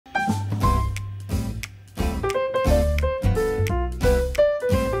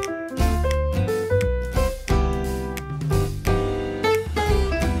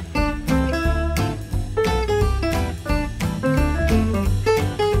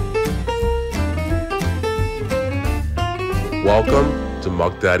Welcome to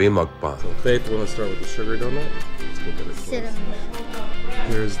Mukbang. So Faith, want to start with the sugar donut? Let's go get it. Cinnamon.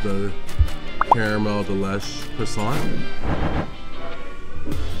 Here's the caramel delish croissant.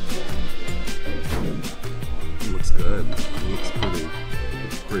 It looks good. It looks pretty.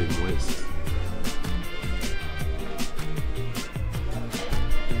 It's pretty moist.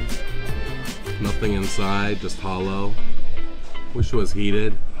 Nothing inside, just hollow. Wish it was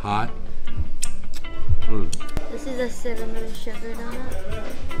heated, hot. This is a cinnamon sugar donut.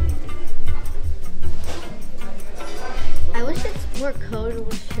 I wish it's more coated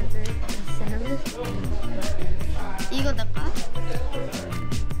with sugar and cinnamon. 이거 넣을까?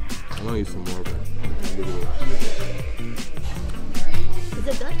 I'm gonna use some more of it. Is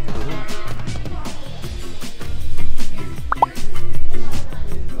it good?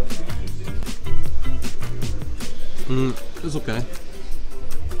 It's okay.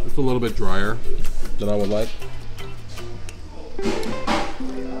 It's a little bit drier than I would like.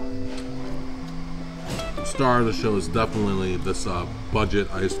 The star of the show is definitely this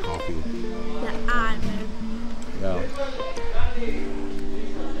budget iced coffee. The almond. Yeah.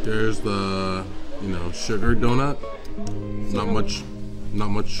 There's the, sugar donut. Not much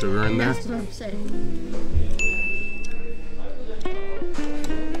sugar in there. That's what I'm saying.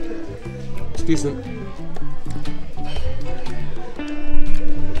 It's decent.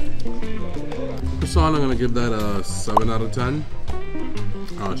 Croissant, I'm gonna give that a 7 out of 10.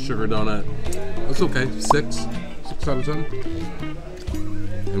 Sugar donut, that's okay, 6 out of 10.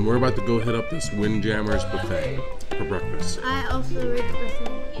 And we're about to go hit up this Windjammers buffet for breakfast. I also rate the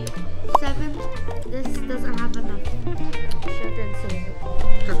buffet 7. This doesn't have enough sugar and cinnamon.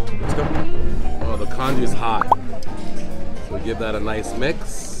 Okay, let's go. Oh, the congee is hot. So we give that a nice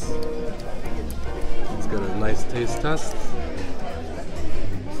mix. Let's get a nice taste test.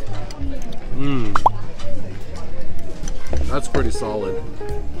 That's pretty solid.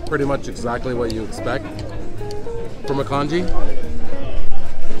 Pretty much exactly what you expect from a congee. I'm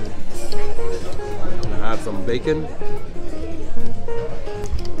gonna add some bacon.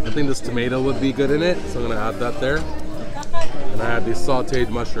 I think this tomato would be good in it, so I'm gonna add that there. And I add these sauteed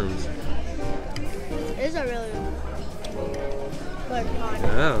mushrooms. It is a really good congee.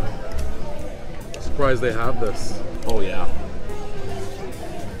 Yeah. Surprised they have this. Oh yeah.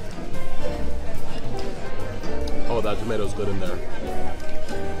 Oh, that tomato's good in there.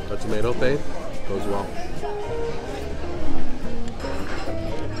 That tomato, Faith, goes well.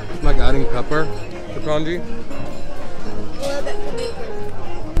 Like adding pepper to congee. A little bit for me.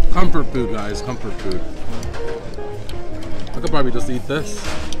 Comfort food, guys, comfort food. I could probably just eat this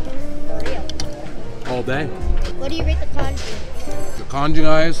For real. all day. What do you rate the congee? The congee,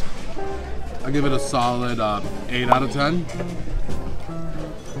 guys, I give it a solid 8 out of 10.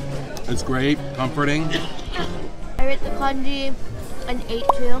 It's great, comforting. I rate the congee an 8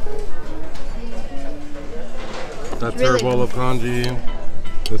 too. That's really her bowl of congee.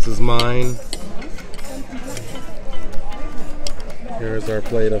 This is mine. Here's our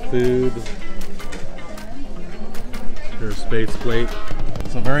plate of food. Here's Faith's plate.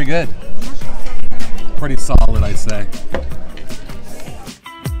 So very good. Pretty solid, I'd say.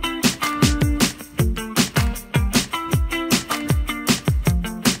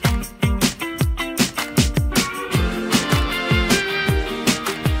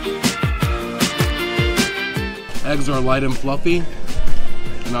 Eggs are light and fluffy,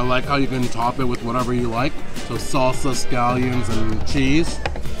 and I like how you can top it with whatever you like. So salsa, scallions, and cheese.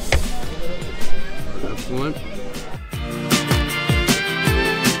 Excellent.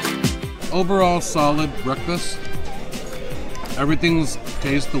 Overall, solid breakfast. Everything's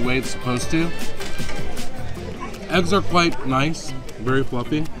tastes the way it's supposed to. Eggs are quite nice, very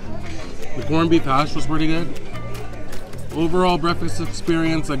fluffy. The corned beef hash was pretty good. Overall breakfast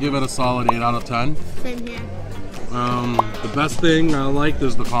experience, I give it a solid 8 out of 10. Same here. The best thing I liked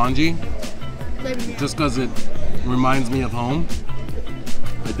is the congee, Same here. just because it reminds me of home.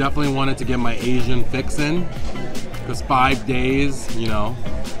 I definitely wanted to get my Asian fix in, because 5 days,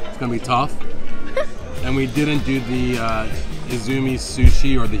 it's gonna be tough. And we didn't do the izumi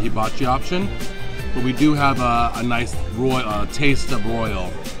sushi or the hibachi option, but we do have a nice taste of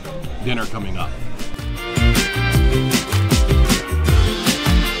royal dinner coming up.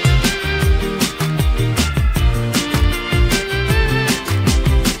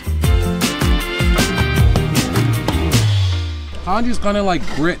 Congee's kind of like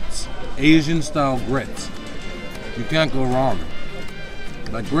grits, Asian style grits. You can't go wrong.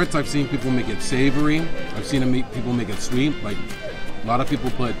 Like grits, I've seen people make it savory. I've seen people make it sweet. Like a lot of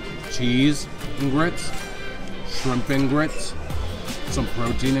people put cheese in grits, shrimp in grits, some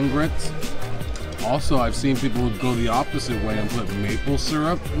protein in grits. Also, I've seen people who go the opposite way and put maple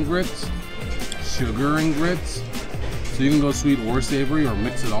syrup in grits, sugar in grits. So you can go sweet or savory or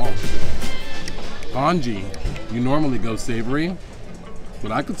mix it all. Congee, you normally go savory,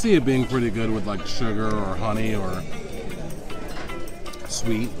 but I could see it being pretty good with like sugar or honey or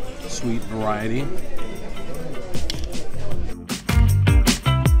sweet variety.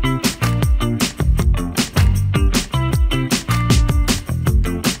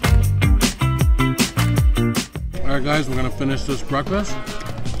 Alright guys, we're gonna finish this breakfast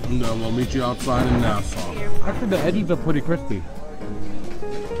and then we'll meet you outside in Nassau. Actually the edges are pretty crispy.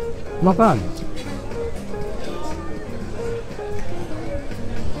 Not bad.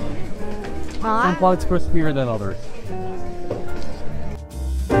 Some parts crispier than others.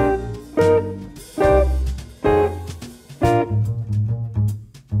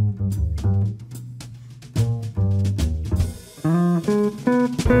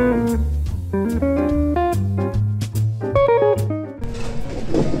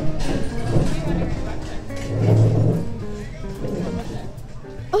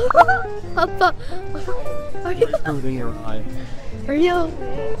 Papa, are you? Food in your eye. Are you?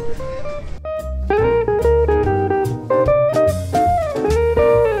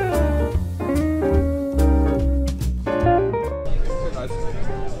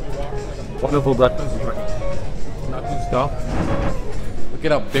 Wonderful breakfast. Not too stuffed. Look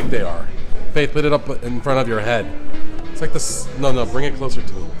at how big they are. Faith, put it up in front of your head. It's like this. No, bring it closer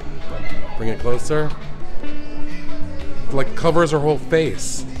to me. Bring it closer. It like covers her whole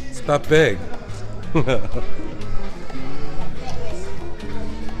face. It's that big.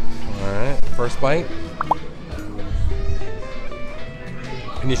 Alright, first bite.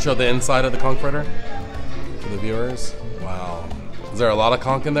 Can you show the inside of the conch fritter to the viewers? Wow. Is there a lot of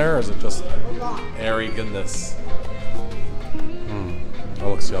conch in there, or is it just airy goodness? That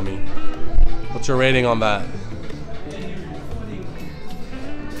looks yummy. What's your rating on that?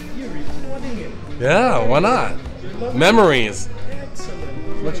 Yeah, why not? Memories.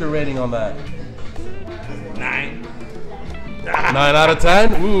 What's your rating on that? 9. 9 out of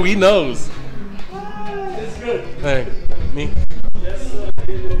 10? Ooh, he knows. It's good. Hey, me. Yes, sir.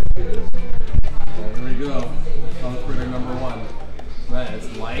 Here we go. Conch fritter number 1. Man,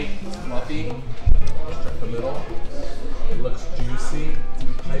 it's light, it's fluffy. Check the middle. It looks juicy.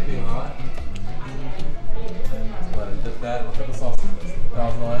 It's piping hot. Let's go ahead and dip that. What type of sauce is this?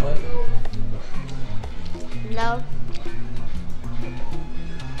 Thousand Island? No.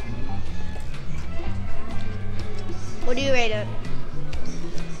 What do you rate it?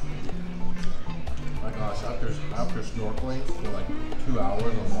 My gosh, after snorkeling for like 2 hours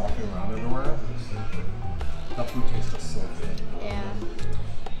and walking around everywhere, that food tastes just so good. Yeah.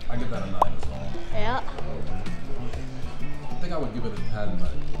 I give that a 9 as well. Yeah. I think I would give it a 10,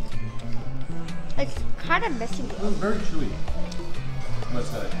 but It's kind of missing. it was very chewy. But it's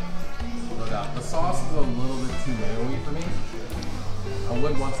good. No doubt. The sauce is a little bit too mayo-y for me. I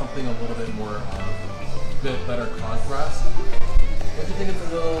would want something a little bit more, bit better contrast. Don't you think it's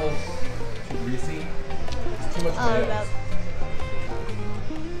a little too greasy? It's too much mayo.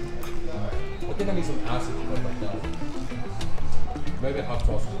 I think I need some acid to put like that. Maybe hot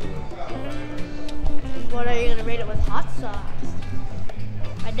sauce will do it. What are you gonna rate it with hot sauce?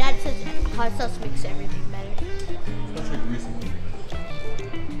 My dad says hot sauce makes everything better. Especially greasy.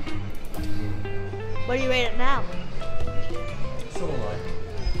 What do you rate it now? Still a 9.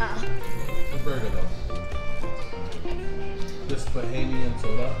 Oh. It's very good though. This Bahamian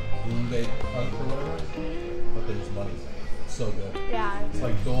soda, Bombay Punch or whatever, I think it's money. It's so good. Yeah. It's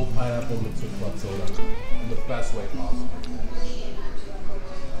like Dole pineapple mixed with club soda in the best way possible.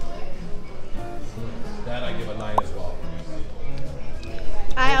 That I give a 9 as well.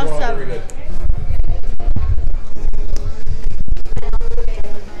 I Overall, also. very good.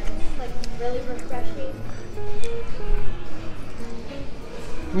 Like really refreshing.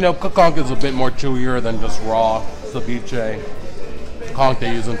 You know, conch is a bit more chewier than just raw ceviche. Conch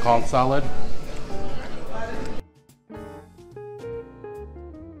they use in conch salad.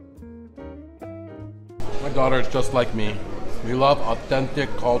 My daughter is just like me. We love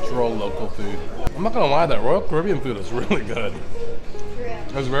authentic, cultural, local food. I'm not gonna lie, that Royal Caribbean food is really good.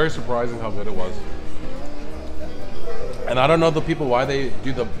 It was very surprising how good it was. And I don't know the people why they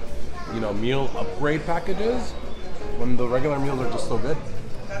do the, meal upgrade packages when the regular meals are just so good.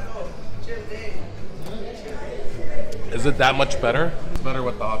 Is it that much better? It's better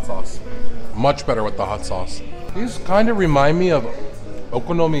with the hot sauce. Much better with the hot sauce. These kind of remind me of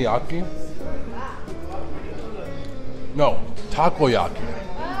okonomiyaki. No, takoyaki.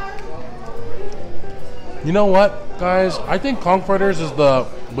 You know what? Guys, I think conch fritters is the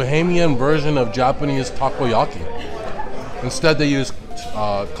Bohemian version of Japanese takoyaki. Instead, they use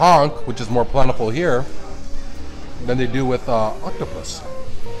conch, which is more plentiful here, than they do with octopus.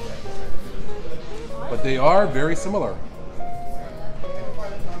 But they are very similar.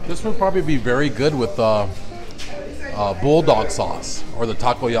 This would probably be very good with bulldog sauce or the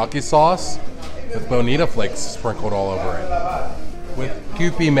takoyaki sauce with bonita flakes sprinkled all over it. With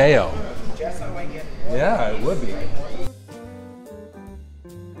Kewpie mayo. Yeah, it would be.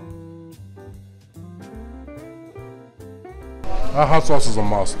 That hot sauce is a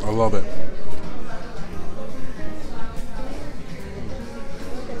must. I love it.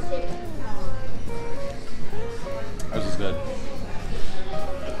 This is good.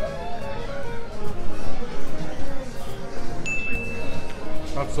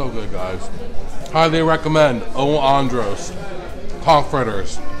 That's so good, guys. Highly recommend O. Andros conch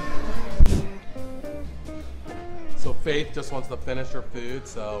fritters. So Faith just wants to finish her food,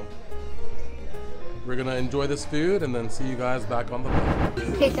 so we're gonna enjoy this food and then see you guys back on the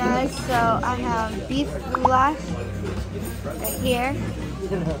boat. Okay guys, so I have beef goulash right here,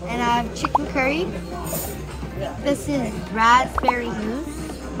 and I have chicken curry. This is raspberry mousse.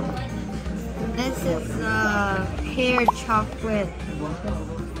 This is pear chocolate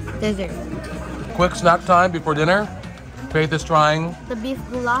dessert. Quick snack time before dinner. Faith is trying The beef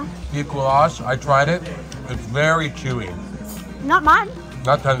goulash. beef goulash. I tried it. It's very chewy, Not mine.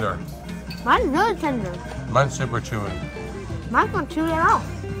 not tender. Mine's really tender. Mine's super chewy. Mine's not chewy at all.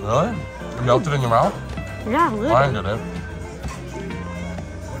 Really? It melted in your mouth? Yeah, really. Mine did it.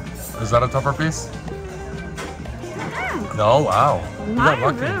 Is that a tougher piece? No, wow. You got Mine is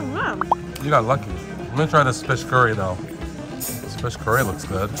lucky. really good. You got lucky. I'm gonna try this fish curry though. This fish curry looks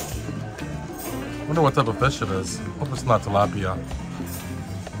good. Wonder what type of fish it is. Hope it's not tilapia.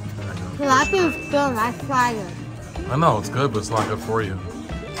 Tilapia is good. I tried it. I know it's good, but it's not good for you.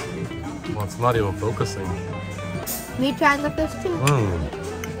 Well, it's not even focusing. Me trying the fish too.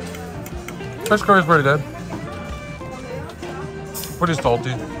 Fish curry is pretty good. Pretty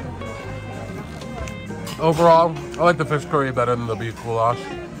salty. Overall, I like the fish curry better than the beef goulash.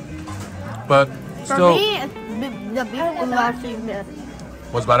 But For still, me, it's the beef goulash is good.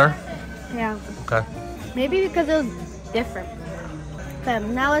 what's better? Yeah. Okay. Maybe because it was different. Okay,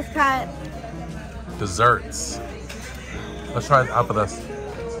 now let's try it. Desserts. Let's try half of this.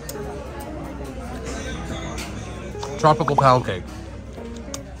 Tropical pound cake.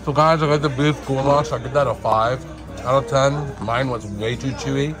 So guys, I like the beef goulash. I give that a 5 out of 10. Mine was way too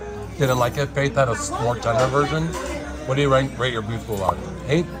chewy. Didn't like it. Faith had a more tender version. What do you rate your beef goulash?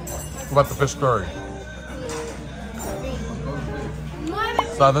 8? What about the fish curry?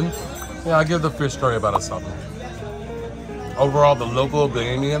 7? Yeah, I give the fish curry about a 7. Overall, the local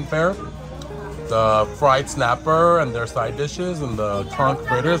Bohemian fare, the fried snapper and their side dishes and the conch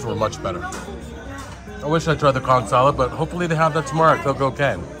fritters were much better. I wish I tried the conch salad, but hopefully they have that tomorrow at Coco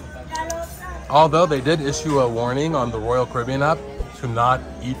Can. Although they did issue a warning on the Royal Caribbean app to not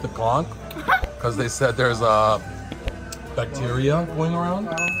eat the conch because they said there's a bacteria going around.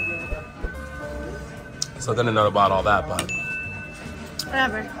 So I didn't know about all that, but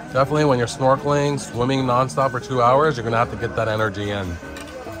Whatever. definitely when you're snorkeling, swimming nonstop for 2 hours, you're gonna have to get that energy in.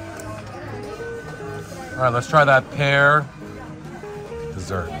 All right, let's try that pear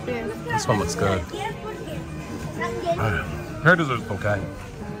dessert. Yeah. This one looks good. All right. Pear dessert's okay.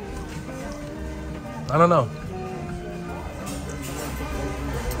 I don't know.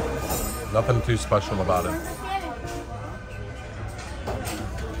 Nothing too special about it.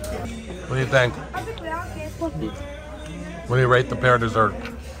 What do you think? What do you rate the pear dessert?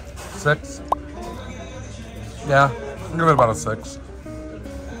 6? Yeah, I'll give it about a 6.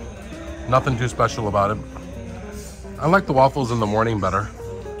 Nothing too special about it. I like the waffles in the morning better.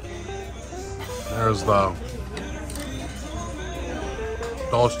 There's the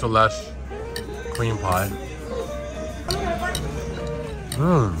dulce de leche cream pie.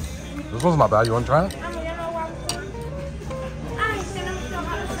 This one's not bad. You want to try it?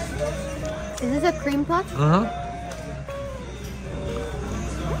 Is this a cream puff?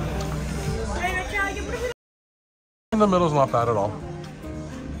 In the middle's not bad at all.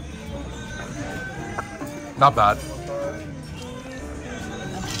 Not bad.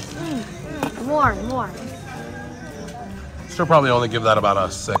 More. Should probably only give that about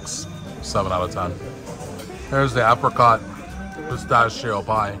a 6, 7 out of 10. There's the apricot pistachio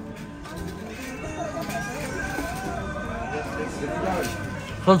pie.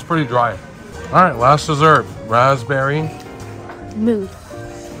 This one's pretty dry. All right, last dessert, raspberry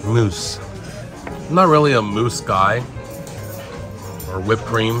mousse. I'm not really a mousse guy or whipped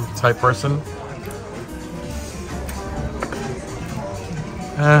cream type person.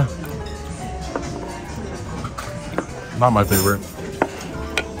 Not my favorite.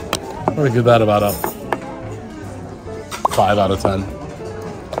 I'm gonna give that about a 5 out of 10.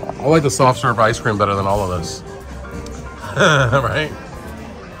 I like the soft serve ice cream better than all of this. Right?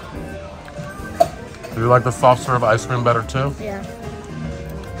 Do you like the soft serve ice cream better too? Yeah.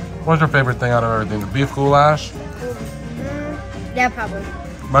 What's your favorite thing out of everything? The beef goulash? Yeah, probably.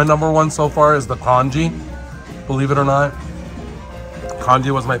 My number one so far is the congee. Believe it or not.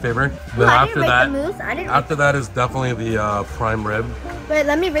 Congee was my favorite. Then I after didn't rate that, the mousse. I didn't after that is definitely the prime rib. Wait,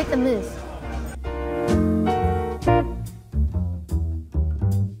 let me rate the mousse.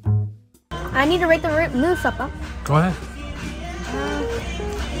 I need to rate the mousse, Papa. Go ahead.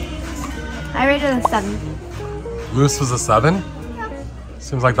 I rated it a 7. Mousse was a 7?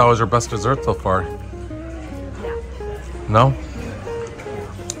 Seems like that was your best dessert so far. Yeah. No?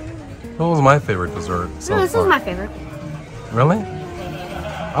 What was my favorite dessert so No, this far? is my favorite. Really?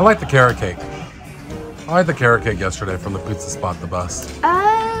 I like the carrot cake. I like the carrot cake yesterday from the pizza spot the best.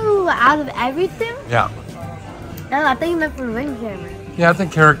 Oh, out of everything? Yeah. No, I think you meant for ring camera. Yeah, I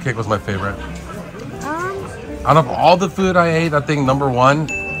think carrot cake was my favorite. Out of all the food I ate, I think number one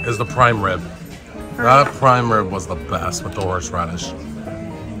is the prime rib. That prime rib was the best with the horseradish.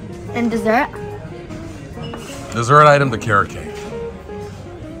 And dessert? Dessert item, the carrot cake.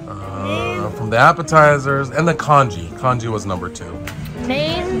 From the appetizers, and the congee. Congee was number 2.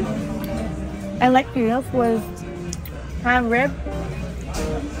 Main I liked enough was prime rib.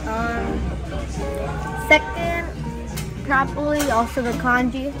 Second, probably also the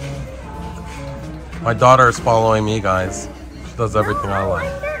congee. My daughter is following me, guys. She does everything I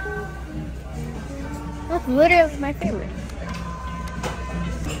like. That's literally my favorite.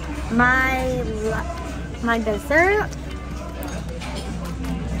 My dessert.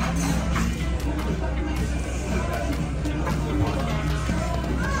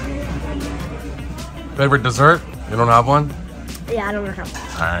 Favorite dessert? You don't have one? Yeah, I don't know how.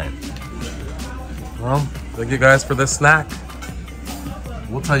 Alright. Well, thank you guys for this snack.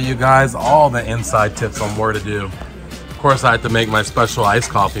 We'll tell you guys all the inside tips on where to do. Of course, I had to make my special iced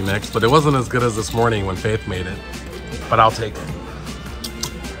coffee mix, but it wasn't as good as this morning when Faith made it. But I'll take it.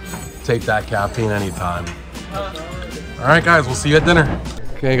 Take that caffeine anytime. Alright guys, we'll see you at dinner.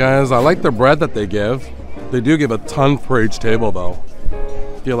 Okay guys, I like the bread that they give. They do give a ton for each table though.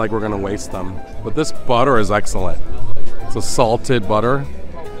 I feel like we're gonna waste them. But this butter is excellent. It's a salted butter.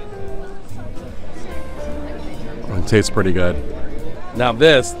 It tastes pretty good. Now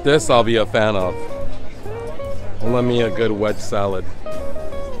this I'll be a fan of. Let me a good wedge salad.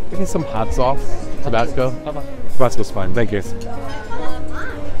 Give me some hot sauce. Tabasco. Tabasco's fine, thank you.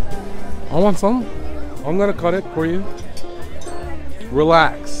 I want some. I'm gonna cut it for you.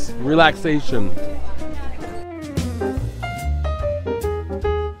 Relax. Relaxation.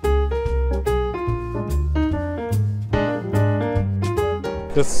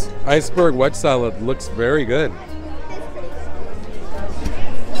 This iceberg wedge salad looks very good.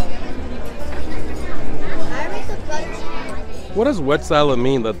 What does wedge salad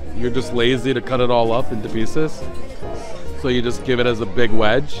mean? That you're just lazy to cut it all up into pieces? So you just give it as a big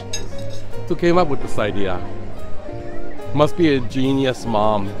wedge? Who came up with this idea? Must be a genius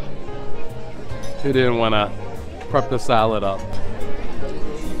mom who didn't want to prep the salad up.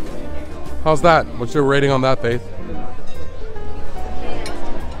 How's that? What's your rating on that, Faith?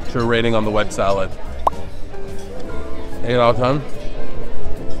 What's your rating on the wedge salad? 8 out of 10?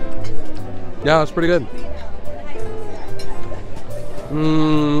 Yeah, that's pretty good.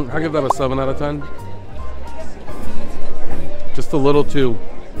 I'll give that a 7 out of 10. Just a little too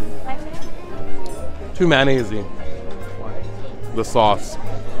mayonnaisey. The sauce. I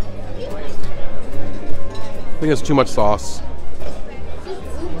think it's too much sauce.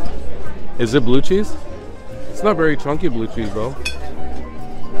 Is it blue cheese? It's not very chunky blue cheese though.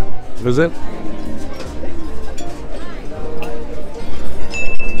 Is it?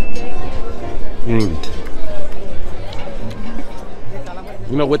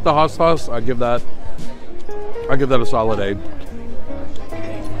 You know, with the hot sauce, I give that a solid 8.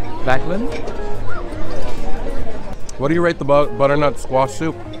 Backlund? What do you rate the butternut squash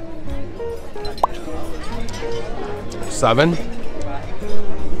soup? 7?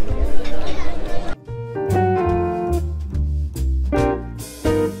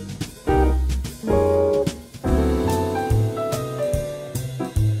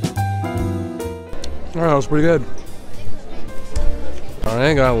 Oh, that was pretty good.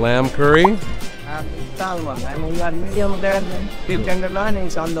 Alright, got lamb curry. And we got medium there, beef tenderloin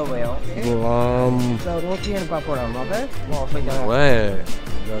is on the way, okay? So roti and papadum, okay? Wait,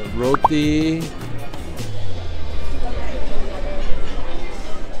 got roti.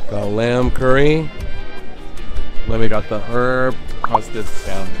 lamb curry. Then we got the herb crusted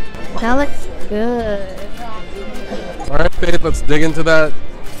salmon. That looks good. All right, Faith, let's dig into that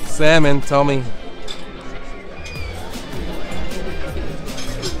salmon. Tell me.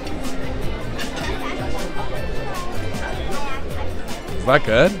 Is that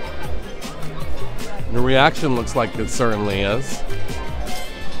good? Your reaction looks like it certainly is.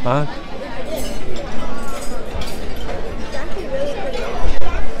 Huh?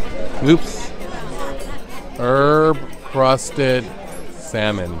 Oops. Herb crusted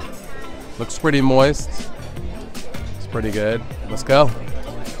salmon. Looks pretty moist. It's pretty good. Let's go.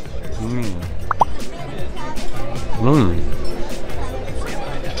 Mmm. Mmm.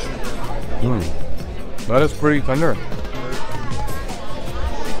 Mmm. That is pretty tender.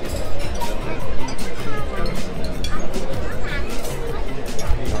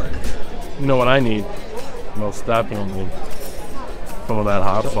 You know what I need? Most definitely some of that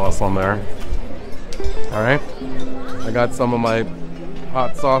hot sauce on there. All right, I got some of my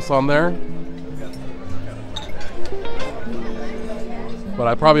hot sauce on there, but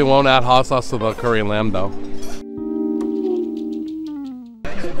I probably won't add hot sauce to the curry lamb though.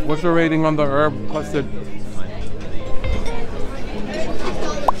 What's your rating on the herb crusted?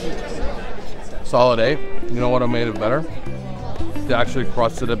 Solid 8. You know what made it better? They actually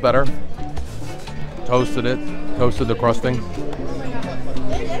crusted it better. Toasted the crusting.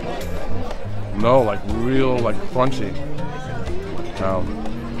 No, like real, like crunchy. Now,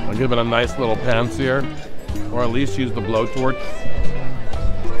 I'll give it a nice little pan sear, or at least use the blowtorch.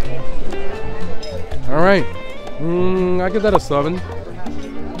 All right, I give that a 7.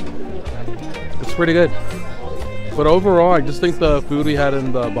 It's pretty good. But overall, I just think the food we had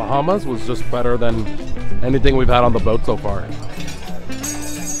in the Bahamas was just better than anything we've had on the boat so far.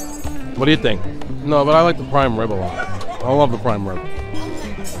 What do you think? No, but I like the prime rib a lot. I love the prime rib.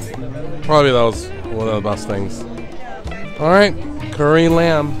 Probably that was one of the best things. All right, curry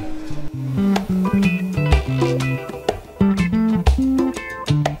lamb.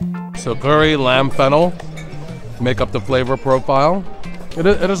 So curry lamb fennel make up the flavor profile. It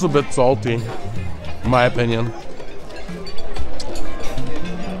is a bit salty, in my opinion.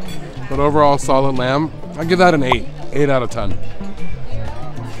 But overall, solid lamb. I give that an 8. 8 out of 10.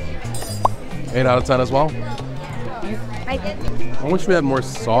 8 out of 10 as well. I did. I wish we had more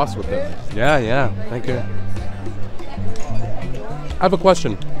sauce with it. Yeah, thank you. I have a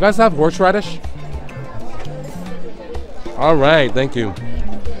question. You guys have horseradish? All right, thank you.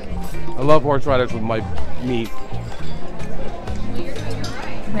 I love horseradish with my meat.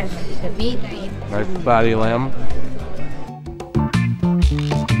 The meat. Nice fatty lamb.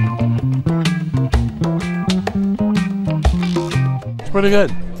 It's pretty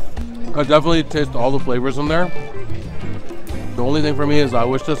good. I definitely taste all the flavors in there. The only thing for me is I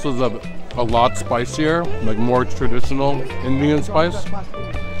wish this was a lot spicier, like more traditional Indian spice.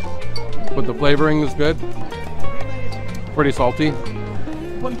 But the flavoring is good. Pretty salty.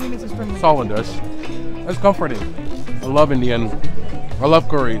 Solid dish. It's comforting. I love Indian. I love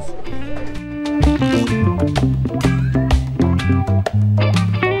curries.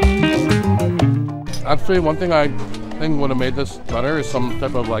 Actually, one thing I think would have made this better is some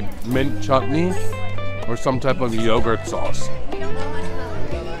type of like mint chutney or some type of yogurt sauce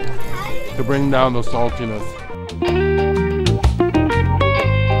to bring down the saltiness.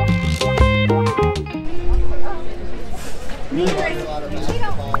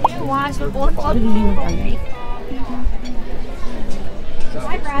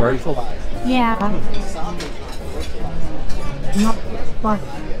 Very full. Yeah.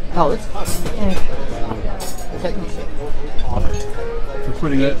 It's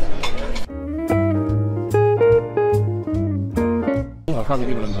pretty good. I'll probably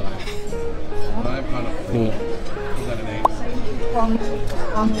give it a 9. 9 kind of cool. Is that an 8?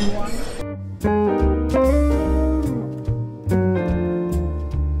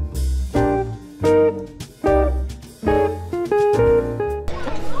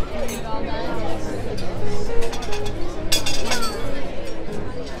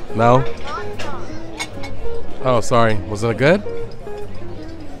 No? Oh, sorry. Was it good? How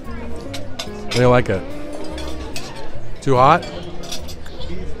do you like it? Too hot?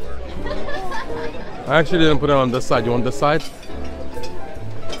 I actually didn't put it on this side. You want this side?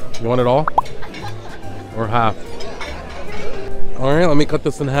 You want it all? Or half? Alright, let me cut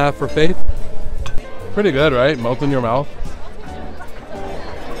this in half for Faith. Pretty good, right? Melt in your mouth.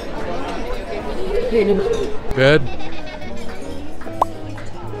 Good?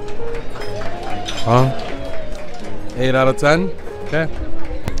 Huh? 8 out of 10? Okay.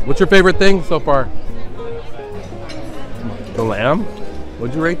 What's your favorite thing so far? The lamb?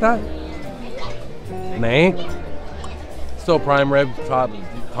 Would you rate that? An 8? Still prime rib, top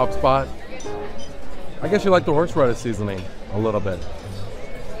spot. I guess you like the horseradish seasoning a little bit.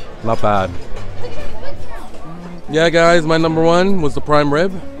 Not bad. Yeah, guys, my number 1 was the prime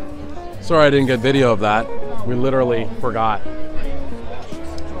rib. Sorry I didn't get video of that. We literally forgot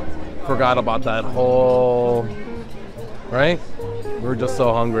about that whole, right? We were just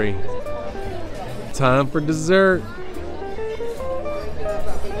so hungry. Time for dessert.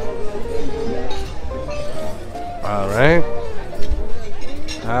 All right.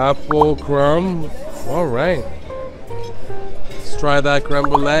 Apple crumb. All right. Let's try that creme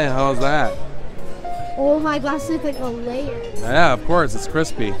brulee. How's that? Oh my gosh, it's like a layer. Yeah, of course. It's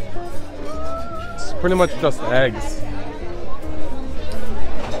crispy. It's pretty much just eggs.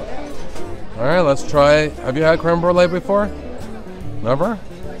 All right, let's try. Have you had creme brulee before? Never?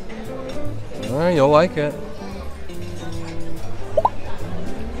 All right, you'll like it.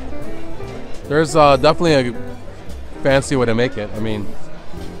 There's definitely a fancy way to make it. I mean,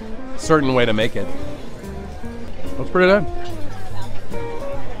 certain way to make it. That's pretty good.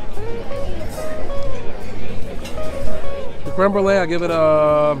 The creme brulee, I give it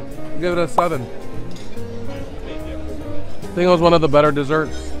a 7. I think it was one of the better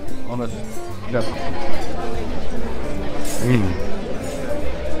desserts on this. Yeah.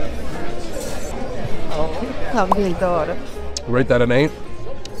 Rate that an 8.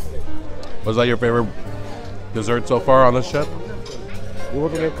 Was that your favorite dessert so far on this ship? You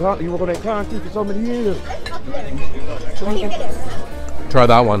work on that concrete for so many years. Try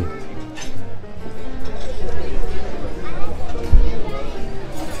that one.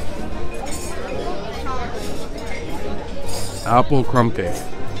 Apple crumb cake.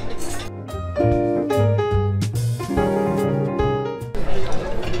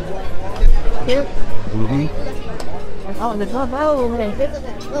 Here. Oh, the top. Oh, man.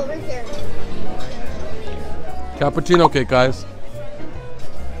 Over here. Cappuccino cake, guys.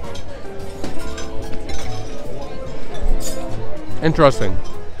 Interesting.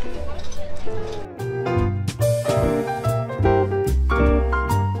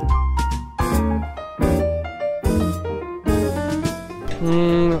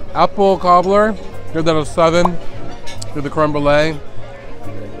 Apple cobbler, give that a 7. Do the creme brulee,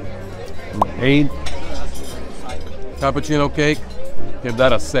 8. Cappuccino cake, give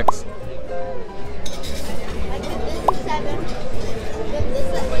that a 6.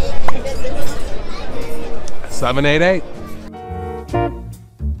 Seven, 8, 8.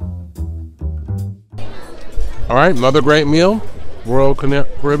 All right, another great meal. Royal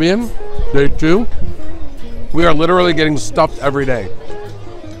Caribbean, day 2. We are literally getting stuffed every day.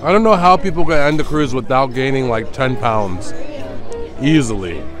 I don't know how people can end the cruise without gaining like 10 pounds.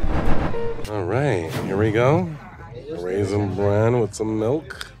 Easily. All right, here we go. Raisin bran with some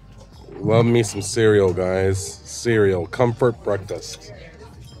milk. Love me some cereal, guys. Cereal, comfort breakfast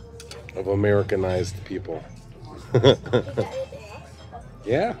of Americanized people.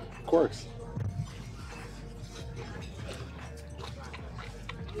 Yeah, of course.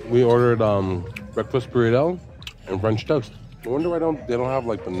 We ordered breakfast burrito and French toast. I wonder why they don't have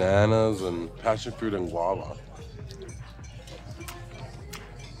like bananas and passion fruit and guava.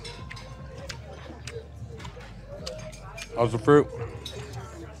 How's the fruit?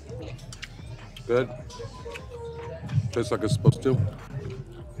 Good? Tastes like it's supposed to?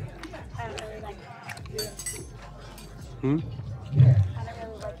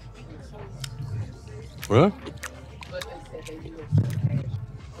 Really?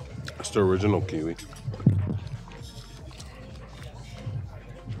 It's the original kiwi.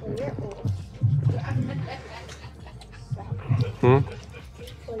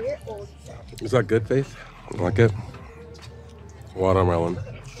 Is that good, Faith? You like it? Watermelon.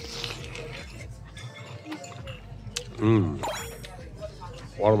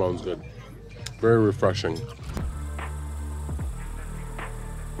 Watermelon's good. Very refreshing.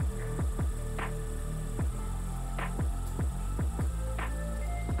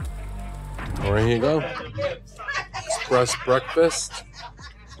 All right, here you go. Express breakfast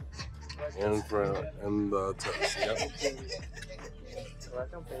and the toast. Yep.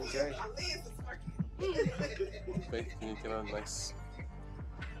 Faith, can you get a nice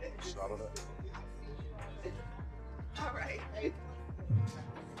shot of it? All right.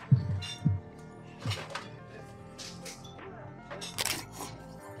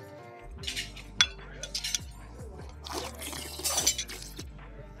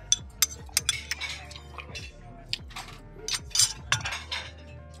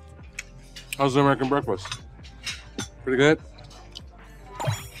 How's the American breakfast? Pretty good?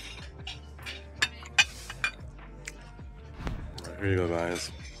 Here you go,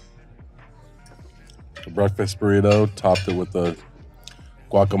 guys. The breakfast burrito, topped it with the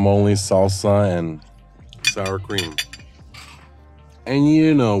guacamole, salsa, and sour cream. And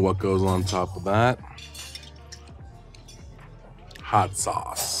you know what goes on top of that. Hot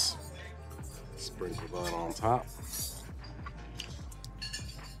sauce. Sprinkle that on top.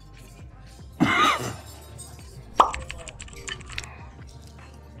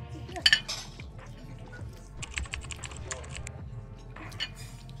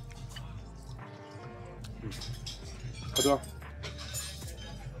 You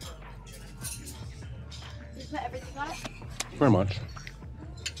put everything on it? Pretty much.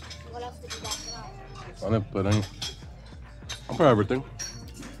 What else did you back it I didn't put any. I'll put everything.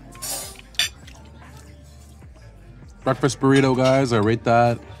 Breakfast burrito, guys. I rate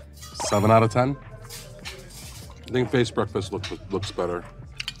that 7 out of 10. I think face breakfast looks better.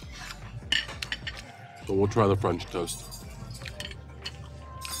 So we'll try the French toast.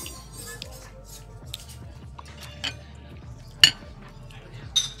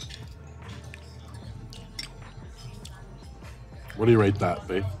 What do you rate that,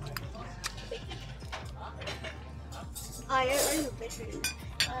 Faith? I didn't rate bacon.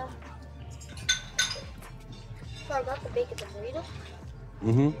 So I got the bacon, the burrito. I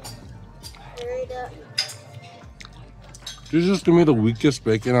rate it. Did you just give me the weakest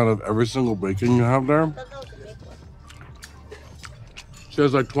bacon out of every single bacon you have there? That was the big one. She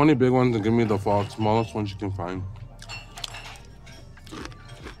has like 20 big ones and give me the smallest ones you can find.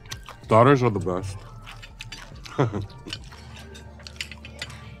 Daughters are the best.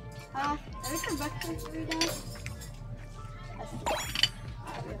 I think the breakfast burrito.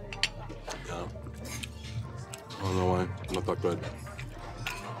 Yeah. I don't know why. Not that good.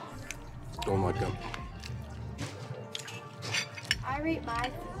 Don't like it. I rate my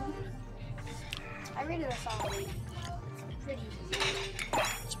food. I rated a solid 8. Pretty easy.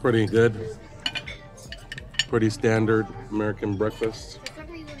 It's pretty good. Pretty standard American breakfast. For some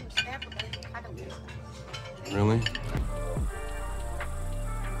reason, the scrambled eggs are kind of weird. Really?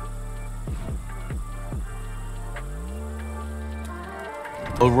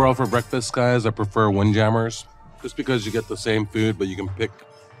 Overall for breakfast, guys, I prefer Windjammers. Just because you get the same food, but you can pick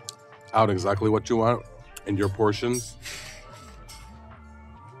out exactly what you want in your portions.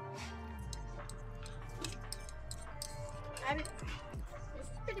 This is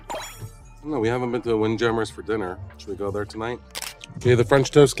pretty good. No, we haven't been to Windjammers for dinner. Should we go there tonight? Okay, the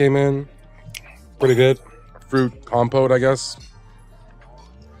French toast came in. Pretty good. Fruit compote, I guess.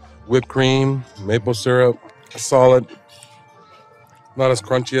 Whipped cream, maple syrup, solid. Not as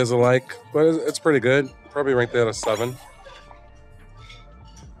crunchy as I like, but it's pretty good. Probably ranked that at a 7.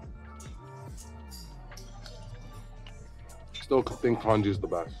 Still think congee is the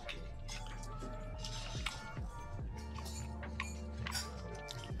best.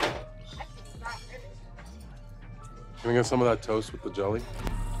 Can I get some of that toast with the jelly?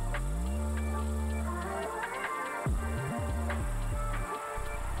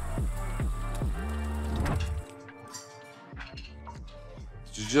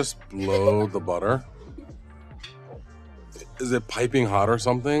 Did you just blow the butter? Is it piping hot or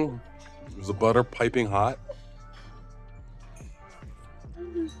something? Is the butter piping hot?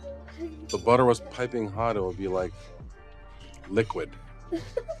 If the butter was piping hot, it would be like liquid.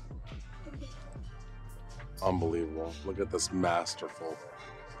 Unbelievable. Look at this masterful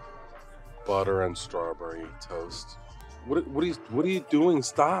butter and strawberry toast. What are you doing?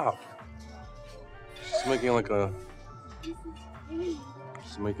 Stop. She's making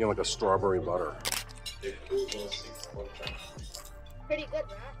like a strawberry butter. Pretty good,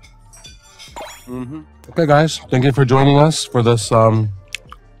 right? Okay, guys, thank you for joining us for this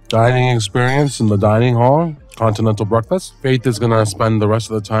dining experience in the dining hall, continental breakfast. Faith is gonna spend the rest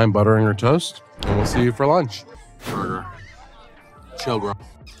of the time buttering her toast, and we'll see you for lunch. Burger. Chill, girl.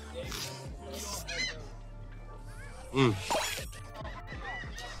 I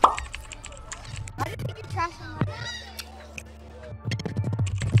didn't think you trashed them.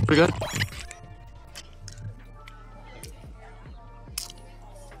 Pretty good.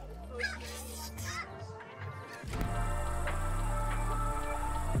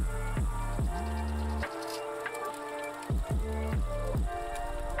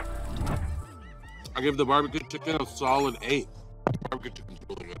 I give the barbecue chicken a solid 8. Barbecue chicken's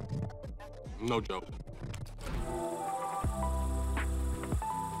really good. No joke.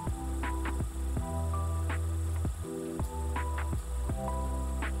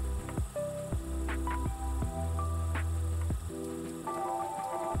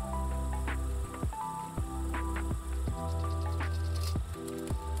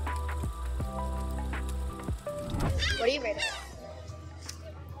 What do you rate it?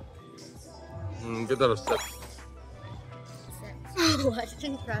 Give that a sip.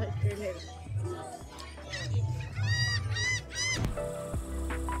 Western fried chicken.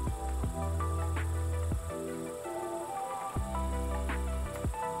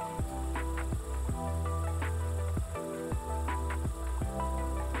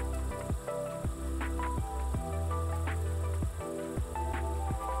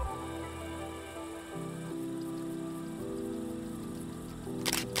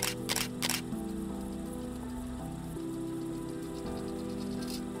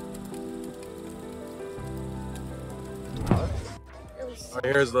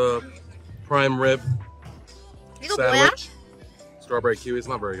 Here's the prime rib sandwich. Strawberry kiwi, it's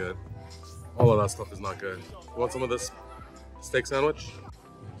not very good. All of that stuff is not good. You want some of this steak sandwich?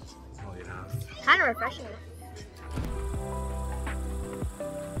 That's all you have. Kind of refreshing.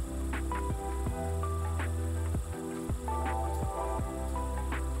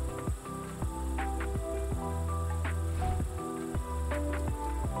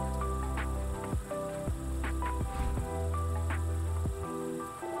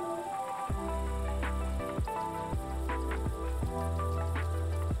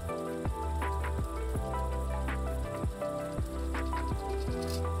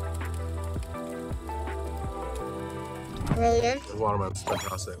 The watermelon's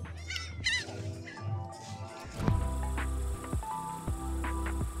fantastic.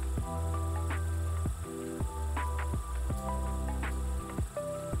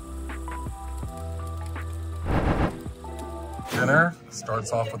 Dinner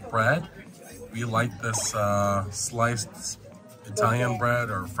starts off with bread. We like this sliced Italian bread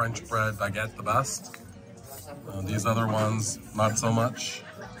or French bread baguette the best. These other ones, not so much.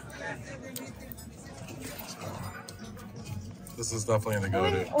 This is definitely the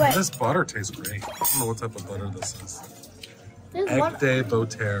go-to. This butter tastes great. I don't know what type of butter this is. Egg de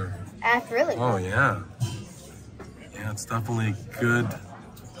Beauterre. That's really good. Oh yeah. Yeah, it's definitely good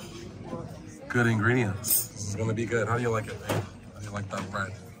ingredients. This is gonna be good. How do you like it, babe? How do you like that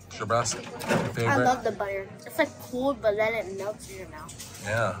bread? It's your best? Your favorite? I love the butter. It's like cold, but then it melts in your mouth.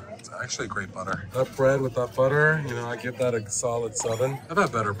 Yeah, it's actually great butter. That bread with that butter, you know, I give that a solid 7. I've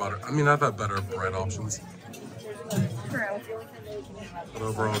had better butter. I mean, I've had better bread options. But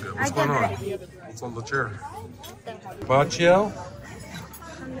overall good. What's going on? What's on the chair? Carpaccio.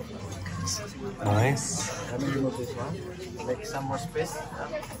 Nice. Let me remove this one. Make some more space.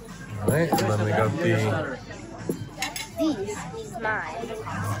 Alright, and then we got the This is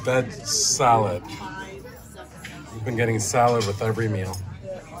mine. veg salad. We've been getting salad with every meal.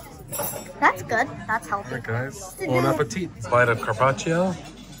 That's good. That's healthy. Alright guys, bon appetit. Bite of carpaccio.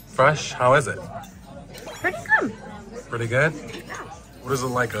 Fresh, how is it? Pretty good. Pretty good? What is it,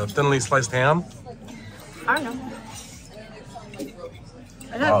 like a thinly sliced ham? I don't know.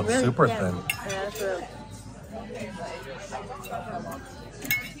 Oh, it's super thin. Yeah, that's really.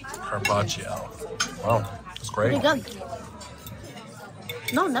 Carpaccio. Wow, that's great. Pretty good.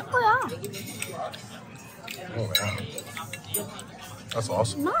 No, not good. Oh, yeah. That's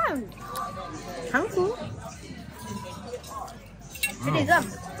awesome. Man, cool. Pretty good.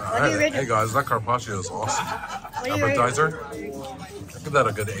 What do you rate Hey it? guys, that carpaccio is awesome. What do you rate it? Appetizer? I give that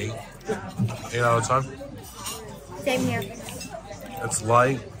a good 8. 8 out of 10. Same here. It's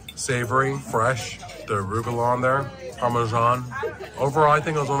light, savory, fresh. The arugula on there, Parmesan. Overall, I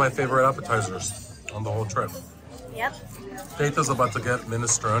think it was one of my favorite appetizers on the whole trip. Yep. Faith was about to get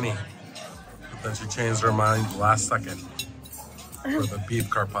minestrone, but then she changed her mind last second for the beef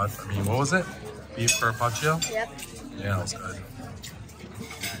carpaccio. I mean, what was it? Beef carpaccio? Yep. Yeah, it was good.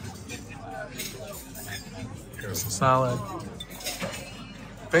 Here's the salad.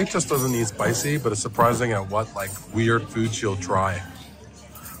 Faith just doesn't eat spicy, but it's surprising at what like weird food she'll try.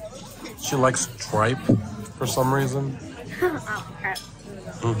 She likes tripe for some reason. Oh, crap.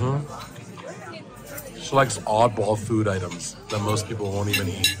 She likes oddball food items that most people won't even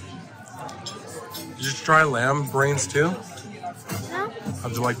eat. Did you try lamb brains too? No,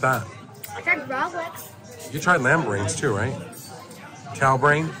 How'd you like that? I tried raw legs. You tried lamb brains too, right? Cow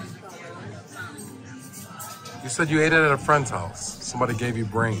brain? You said you ate it at a friend's house. Somebody gave you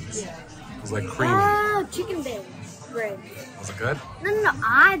brains. It was like creamy. Oh, chicken brain. Was it good? No,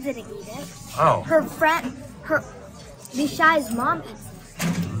 I didn't eat it. Oh. Her friend, Lishai's mom eats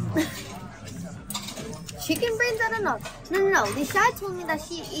it. Chicken brains? I don't know. No. Lishai told me that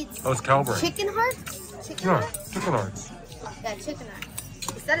she eats Oh, it's cow brain. chicken hearts. Chicken No, hearts? chicken hearts. Yeah, chicken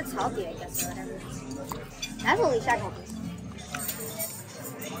hearts. He said it's healthy, I guess, or whatever. That's what Lishai told me.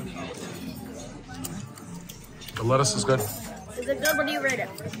 The lettuce is good. Is it good? What do you rate it?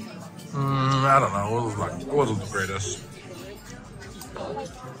 I don't know. It wasn't the greatest.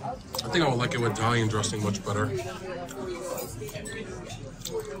 I think I would like it with Italian dressing much better.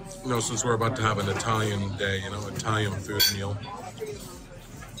 You know, since we're about to have an Italian day, you know, Italian food meal.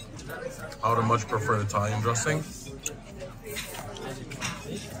 I would have much preferred Italian dressing.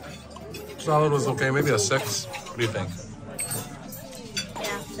 Salad was okay, maybe a 6. What do you think?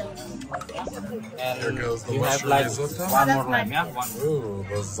 Yeah, Here goes the You have mushroom like risotto. one more lamb, yeah? One. Ooh,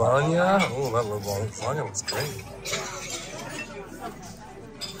 lasagna. Oh, that lasagna looks great.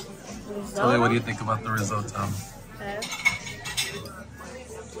 Tell me, what do you think about the risotto?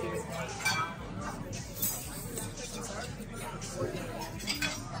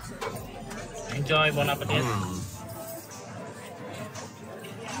 Enjoy, bon appetit.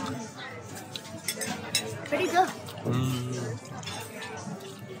 pretty good.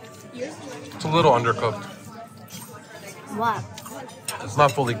 It's a little undercooked. What? It's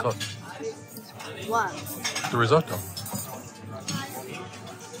not fully cooked. What? The risotto. Seems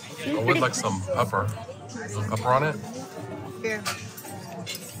I would pretty like some pepper. Some pepper on it. Here.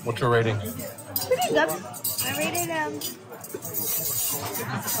 What's your rating? Pretty good.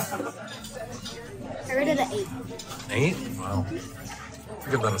 I rated an 8. 8? Wow.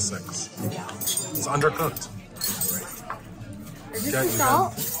 I'll give that a 6. It's undercooked. Is this the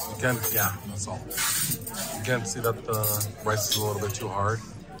salt? You can't, yeah, that's salt. You can't see that the rice is a little bit too hard.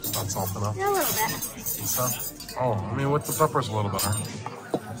 It's not salt enough. Yeah, a little bit. Think so? Oh, I mean, with the peppers a little better.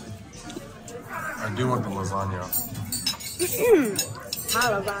 I do want the lasagna. My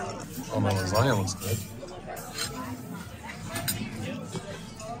lasagna. Oh, my lasagna looks good.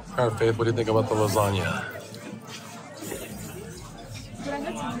 All right, Faith, what do you think about the lasagna?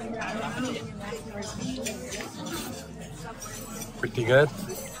 Pretty good?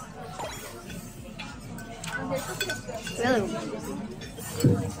 Really?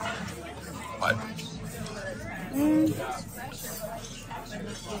 5.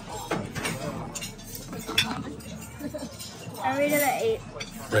 I rated an 8.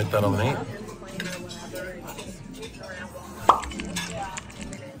 Rate that on an 8.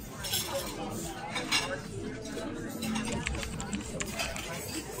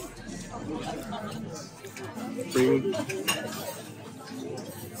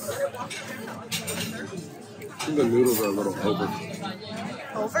 I think the noodles are a little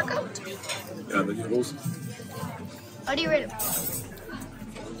Overcooked? Yeah, the noodles. How do you rate it?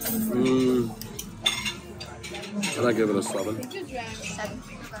 Can I give it a 7? 7.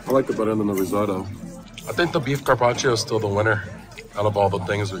 I like it better than the risotto. I think the beef carpaccio is still the winner out of all the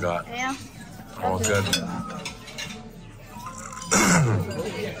things we got. Yeah. All good.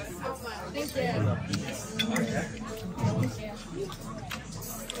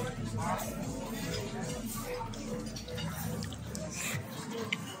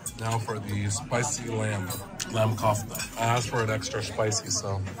 Now for the spicy lamb kofta. I asked for it extra spicy, so.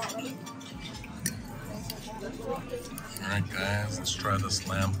 All right, guys, let's try this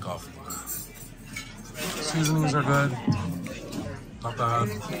lamb kofta. Seasonings are good. Not bad.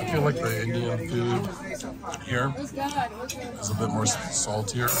 I feel like the Indian food here is a bit more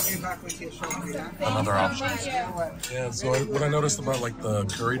saltier than other options. Yeah, so what I noticed about like the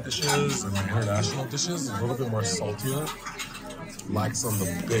curry dishes and the international dishes is a little bit more saltier. Lacks on the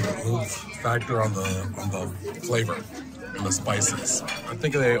big oomph factor on the flavor and the spices. I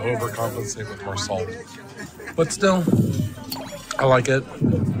think they overcompensate with more salt. But still, I like it.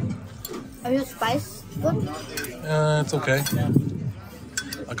 Are you spice? It's okay.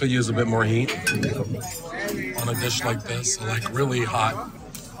 I could use a bit more heat on a dish like this, like really hot.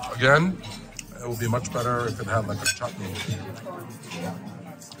 Again, it would be much better if it had like a chutney,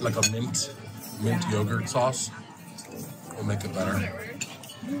 like a mint yogurt sauce. Will make it better.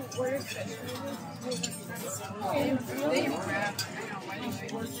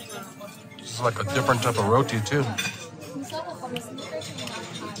 This is like a different type of roti too.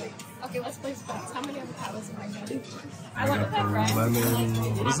 Okay, let's play sports. How many avocados am I getting? I got the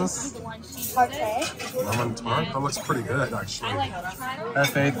lemon, what is this? Parfait. Lemon tart? That looks pretty good actually. I like try Have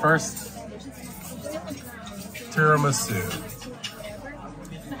faith first. Tiramisu.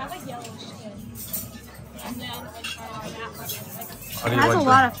 to have a yellow skin. And then I try that. How do It you has like a that?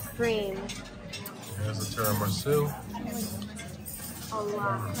 lot of cream. Here's a tiramisu. A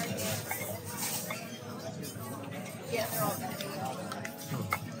lot.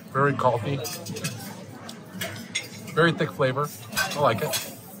 Very coffee. Very thick flavor. I like it.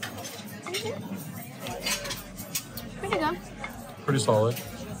 Pretty good. Pretty solid.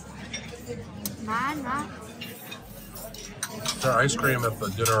 Not. Their ice cream at the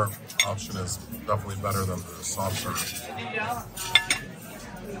dinner option is definitely better than the soft serve.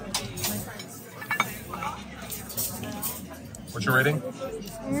 What's your rating? I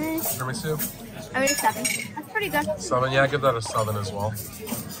Tiramisu? rate a 7. That's pretty good. 7, yeah, I give that a 7 as well.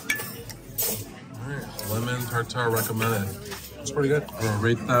 Alright, lemon tartare recommended. It's pretty good. I'm gonna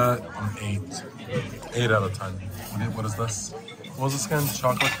rate that an 8. 8 out of 10. What is this? What was this again?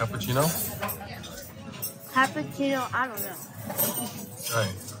 Chocolate cappuccino? Cappuccino, I don't know.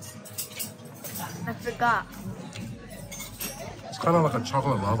 Right. I forgot. It's kind of like a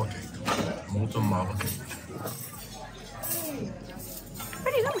chocolate lava cake. Molten lava cake.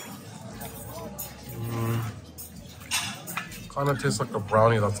 Pretty good. Kind of tastes like a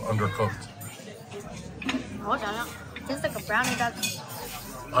brownie that's undercooked. Hold on. It tastes like a brownie that's...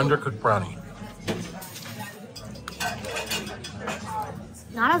 Undercooked brownie.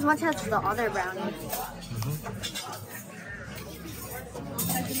 Not as much as the other brownie.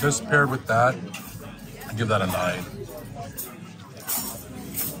 Just paired with that, I give that a 9.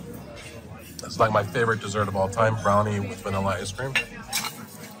 It's like my favorite dessert of all time, brownie with vanilla ice cream.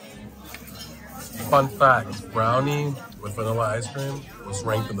 Fun fact, brownie with vanilla ice cream was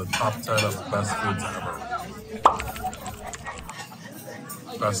ranked in the top 10 of best foods ever.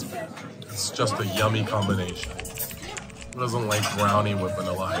 Best food. It's just a yummy combination. Who doesn't like brownie with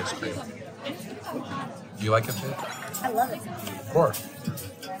vanilla ice cream? Do you like it, Faith? I love it. Of course.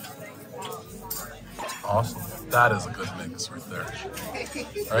 Awesome. That is a good mix right there.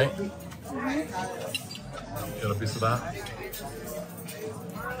 All right? Get a piece of that.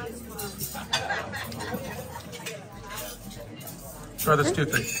 Try this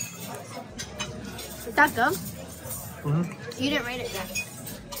toothpick. Is that good? You didn't rate it yet.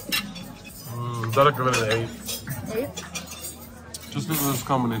 That'll give it an 8. 8? Just because this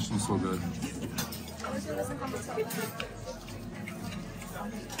combination is so good.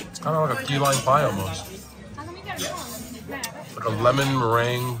 It's kind of like a key lime pie almost. Like a lemon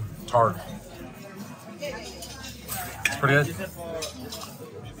meringue tart. It's pretty good.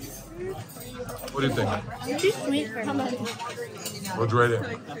 What do you think? It's too sweet for me. What'd you rate it?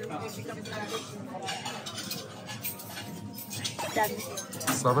 7.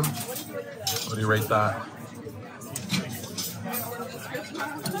 7? What do you rate that?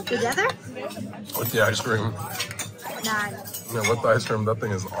 Together? With the ice cream. 9. Yeah, with the ice cream, that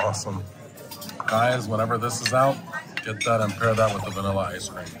thing is awesome. Guys, whenever this is out, get that and pair that with the vanilla ice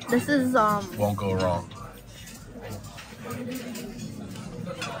cream. This is, Won't go wrong.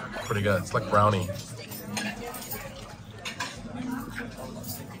 Pretty good. It's like brownie.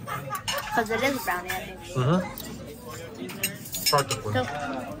 because it is brownie, I think. Practically. So,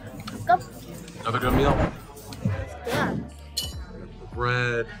 go. Another good meal. Yeah.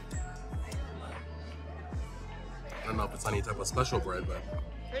 Bread. I don't know if it's any type of special bread, but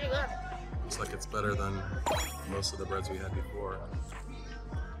Pretty good. looks like it's better than most of the breads we had before.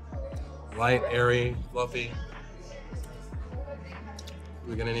 Light, airy, fluffy. Do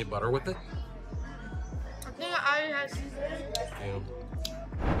we get any butter with it? I think I already had seasoning.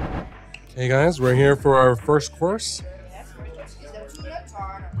 Yeah. Okay guys, we're here for our first course.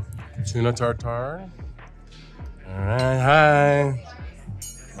 Tuna tartare. Alright, hi.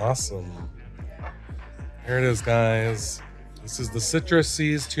 Awesome. Here it is, guys. This is the citrus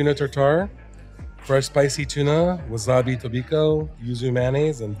seized tuna tartare. Fresh spicy tuna, wasabi tobiko, yuzu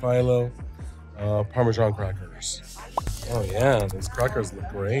mayonnaise, and phyllo Parmesan crackers. Oh yeah, those crackers look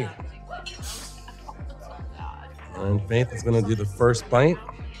great. And Faith is gonna do the first bite.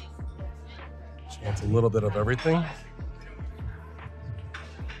 She wants a little bit of everything.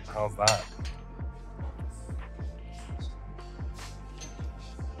 How's that?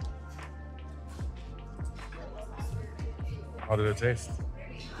 How did it taste?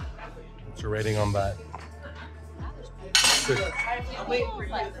 What's your rating on that?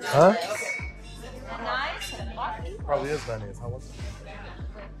 Huh? Probably is mayonnaise. How was it?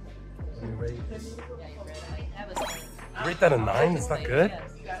 What do you rate? You rate that a 9? Is that good?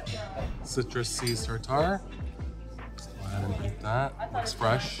 Citrus seized tartare. Let's go ahead and eat that. Looks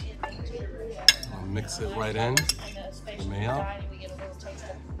fresh. I'll mix it right in. The mayo.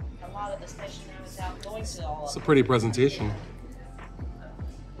 It's a pretty presentation.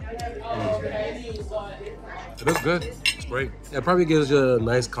 It is good. It's great. Yeah, it probably gives you a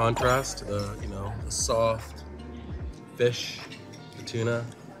nice contrast to the, the soft fish, the tuna.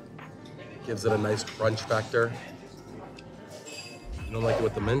 Gives it a nice crunch factor. You don't like it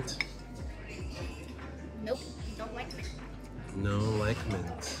with the mint? Nope, don't like it. No, like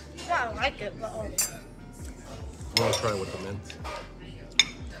mint. Yeah, I like it, but I'm gonna try it with the mint.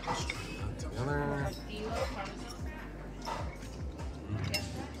 Let's try that together.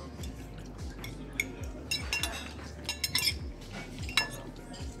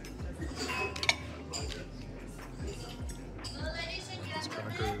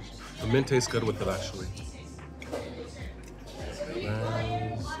 mint tastes good with it actually.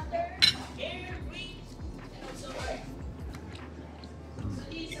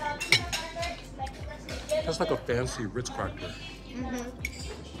 That's like a fancy Ritz cracker.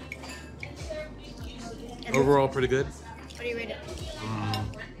 Overall, pretty good. What do you rate it?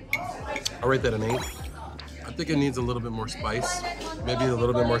 I rate that an 8. I think it needs a little bit more spice, maybe a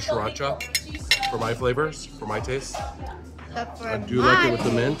little bit more sriracha for my flavors, for my taste. But for I do like it with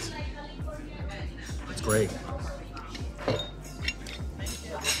the mint. It's great.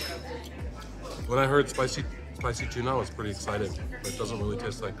 When I heard spicy tuna, I was pretty excited. But it doesn't really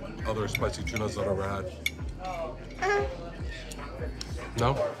taste like other spicy tunas that I've ever had.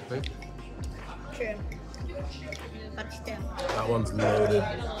 No? Okay. True. But still. That one's loaded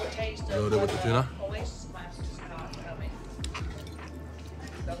with the tuna.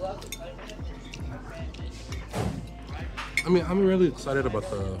 I mean, I'm really excited about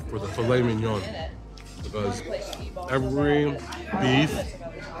for the filet mignon because every beef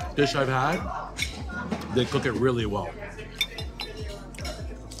dish I've had, they cook it really well.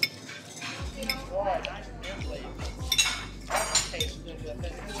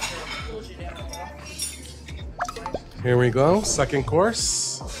 Here we go, second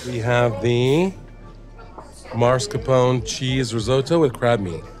course. We have the mascarpone cheese risotto with crab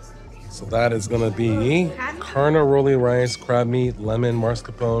meat. So that is gonna be carnaroli rice, crab meat, lemon,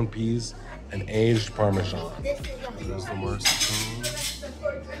 mascarpone, peas, and aged Parmesan. There's the mascarpone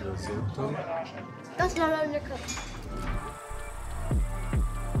risotto. That's not undercooked.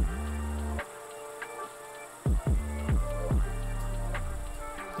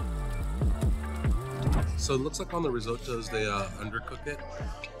 So it looks like on the risottos they undercook it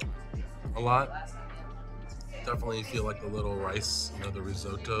a lot. Definitely feel like the little rice, the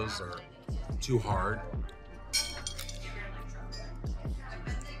risottos are too hard.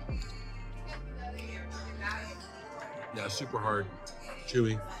 Yeah, super hard,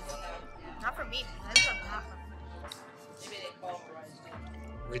 chewy. Not for me. That's not that.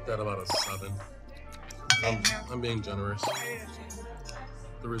 Rate that about a 7. I'm being generous.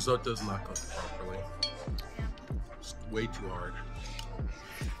 The risotto's not cooked properly. It's way too hard.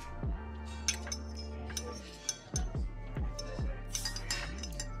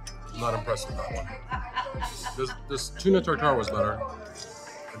 Not impressed with that one. This tuna tartare was better.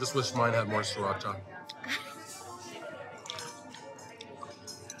 I just wish mine had more sriracha.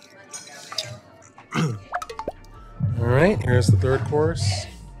 All right, here's the third course.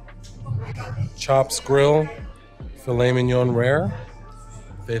 Chops Grill, filet mignon rare.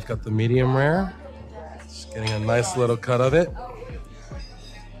 They've got the medium rare. Just getting a nice little cut of it.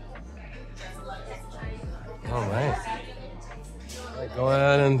 All right. Go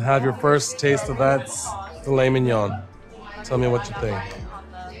ahead and have your first taste of that filet mignon. Tell me what you think.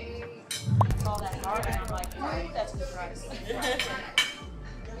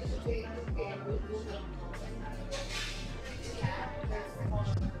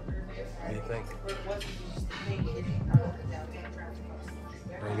 What do you think?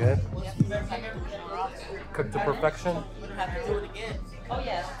 Very good? Cooked to perfection? Oh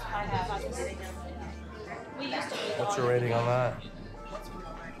yes, I have. We used to be What's your rating on that?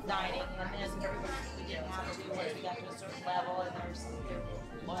 dining, and then we didn't have to once we got to a certain level, and there's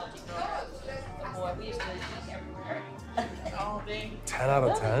loyalty programs. Boy, we used to eat everywhere. 10 out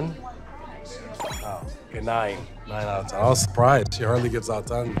of 10? Oh, okay, 9. 9 out of 10. I was surprised. She hardly gives out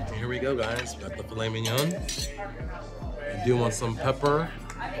 10. Here we go, guys. We got the filet mignon. I do want some pepper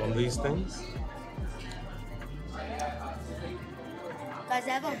on these things. Guys, I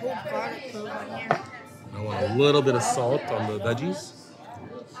have a whole garlic clove on here. I want a little bit of salt on the veggies.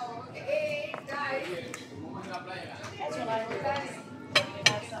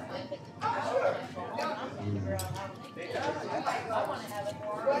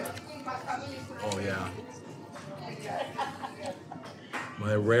 Oh yeah.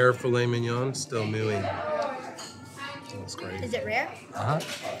 My rare filet mignon still mooing. That's great. Is it rare? Uh-huh.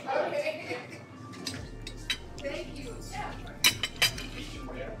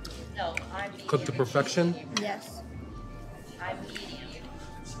 No, I'm medium. Cooked to perfection. Yes. I'm medium.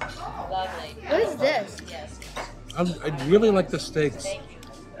 Lovely. What is this? Yes. I really like the steaks.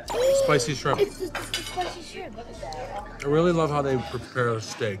 Spicy shrimp. It's the spicy shrimp. I really love how they prepare the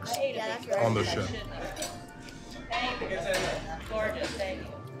steaks Yeah, that's right. on the ship. Thank you. Gorgeous, thank you.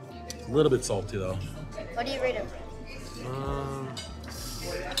 A little bit salty though. What do you rate it? I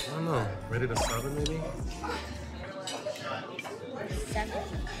don't know. Rated a 7 maybe? 7.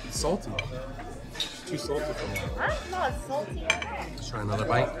 Salty. It's too salty for me. I'm not salty. Let's try another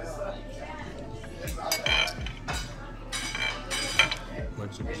bite.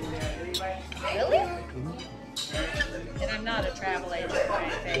 Like super salty. Really? And I'm not a travel agent or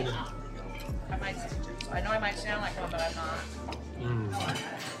anything. I know I might sound like one, but I'm not.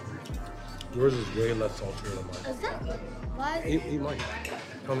 Yours is way less salty than mine. Is that why? Eat mine.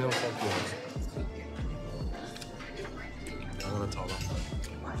 Tell me how salty it is. Yeah, I'm gonna tell them.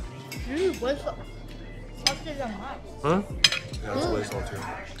 What's the saltier than mine? Huh? Yeah, it's way saltier.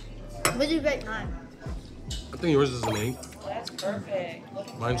 What do you rate mine? I think yours is an 8. That's perfect. Look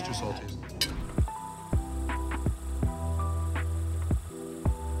at Mine's that. too salty.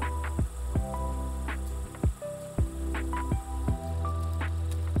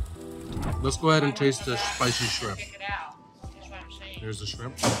 Let's go ahead and taste the spicy shrimp. Check it out. That's what I'm saying. Here's the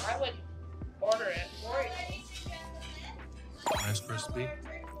shrimp. I would order it for you. Nice crispy.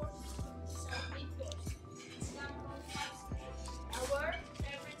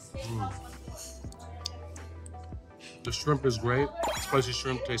 The shrimp is great. Spicy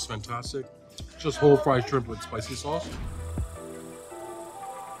shrimp tastes fantastic. Just whole fried shrimp with spicy sauce.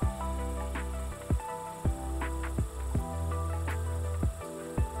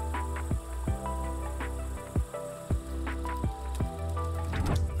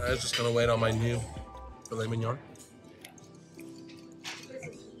 I'm just gonna wait on my new filet mignon.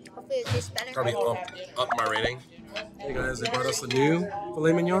 Hopefully it tastes better. Probably up my rating. Hey guys, they brought us a new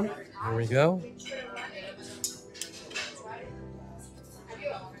filet mignon. Here we go.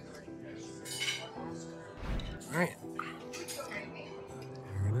 All right.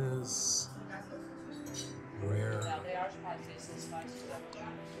 Here it is. Where? They are spicy, so spicy.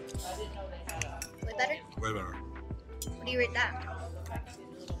 I didn't know they had a. Way better? Way better. What do you rate that?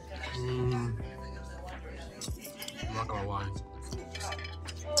 I'm not gonna lie.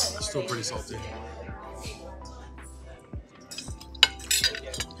 It's still pretty salty.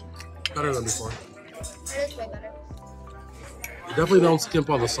 Better than before. It is way better. You definitely don't skimp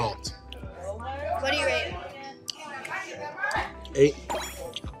on the salt. What do you rate? 8. 8?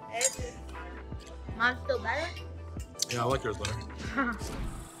 Mine's still better? Yeah, I like yours better.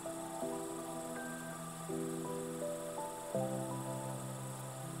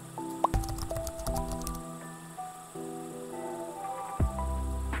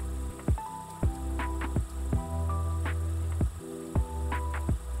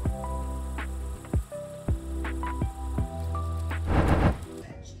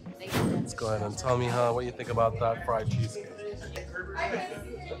 Let's go ahead and tell me what you think about that fried cheesecake. I'm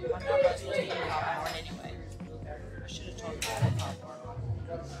not about to eat popcorn anyway. I should have told you about popcorn.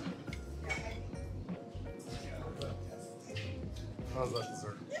 How's that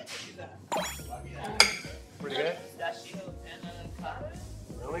dessert? Pretty good? Pistachio and avocado.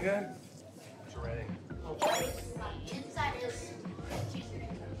 Really good? What's your rating? Inside is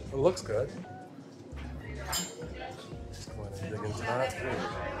It looks good. Let's go ahead and dig into that.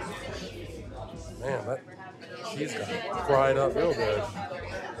 Man, that cheese got fried up real good.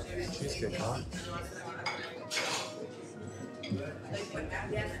 Cheesecake, huh?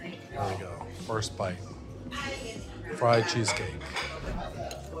 There we go. First bite. Fried cheesecake.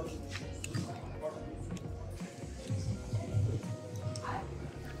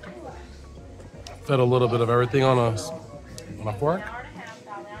 Fed a little bit of everything on a fork.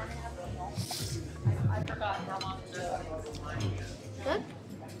 good?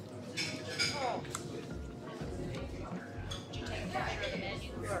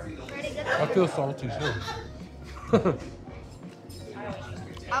 Pretty good. I feel salty too.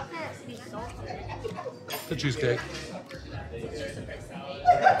 How can it be salty? The cheesecake.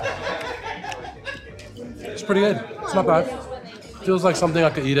 It's pretty good. It's not bad. Feels like something I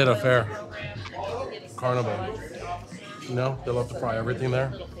could eat at a fair. Carnival. You know, they love to fry everything there.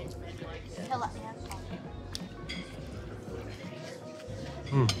 He'll let me have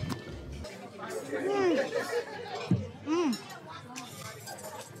some. Mm.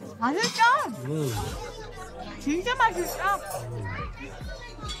 맛있어. 진짜 맛있어.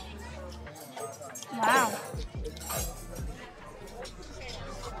 와우.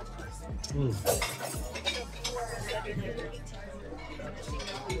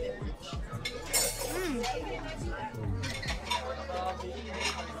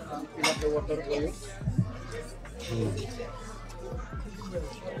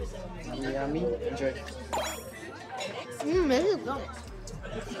 Yummy. Enjoy. This is good.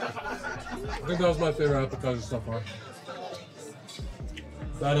 I think that was my favorite appetizer so far.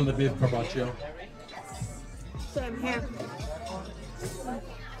 That and the beef carpaccio. Same here.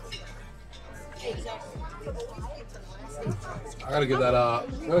 I gotta give that a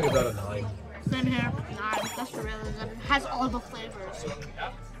 9. Same here. Nice. That's really good. It has all the flavors.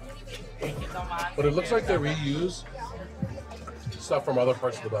 But it looks like they reuse stuff from other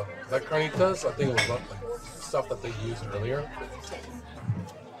parts of the boat. That carnitas, I think it was like stuff that they used earlier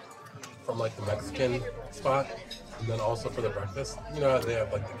from like the Mexican spot, and then also for the breakfast. You know how they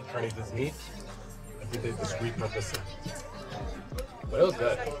have like the carnitas meat? I think they just repurposed it. But it was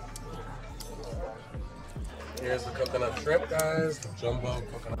good. Here's the coconut shrimp, guys. The jumbo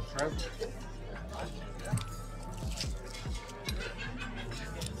coconut shrimp.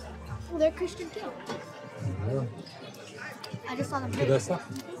 Oh, they're Christian too. Yeah. I just saw them. Look at that stuff.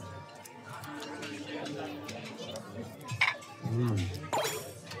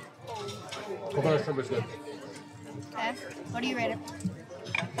 Coconut shrimp is good. Okay. What do you rate it?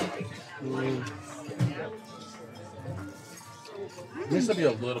 It needs to be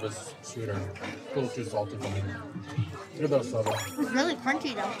a little bit sweeter. A little too salty for me. Look at those seven. It's really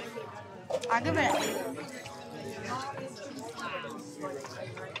crunchy though. I'll give it an 8.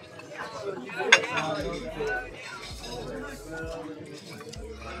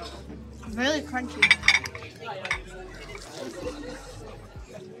 Really crunchy.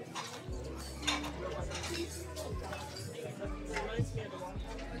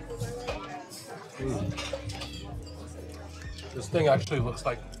 This thing actually looks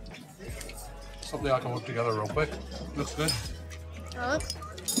like something I can whip together real quick. Looks good.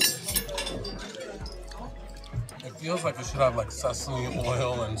 It feels like it should have like sesame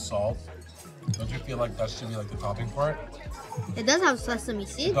oil and salt. Don't you feel like that should be like the topping for it? It does have sesame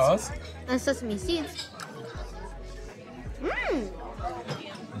seeds. It does? And sesame seeds.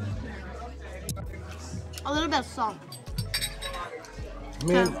 A little bit of salt. I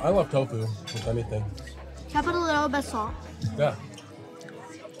mean, I love tofu with anything. Can I put a little bit of salt? Yeah.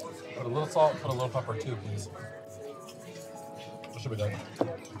 Put a little salt, put a little pepper too, please. That should be good.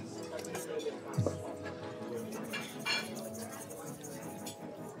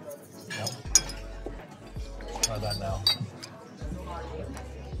 Yep. Try that now.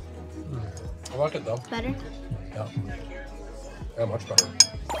 I like it though. Better? Yeah. Yeah, much better.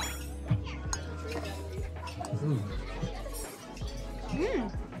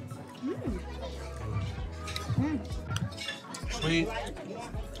 Sweet,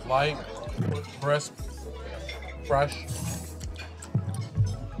 light, crisp, fresh.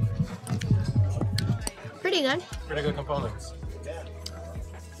 Pretty good. Pretty good components.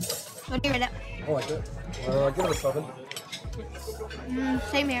 What do you rate it? I like it. I give it a 7.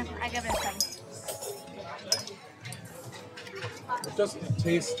 Same here. I give it a 7. It just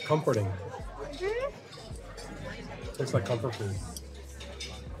tastes comforting. Tastes like comfort food.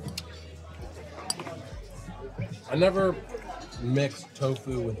 I never mixed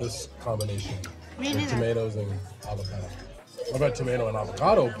tofu with this combination. Me With neither. tomatoes and avocado. I've had tomato and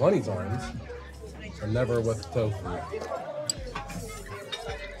avocado plenty times, but never with tofu.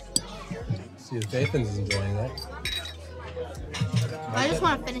 See, if Nathan's enjoying it. I just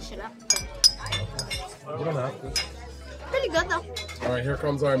want to finish it up. You don't have to. Pretty good though. All right, here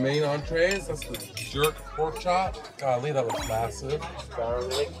comes our main entrees. That's the jerk pork chop. Golly, that looks massive.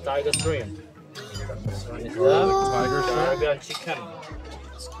 Garlic tiger shrimp. Tiger shrimp. Caribbean chicken.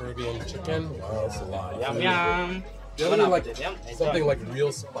 It's Caribbean chicken. Wow, that's a lot. Yum yum. Do you have any like Yum. something like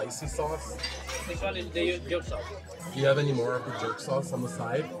real spicy sauce? This one is the jerk sauce. Do you have any more of the jerk sauce on the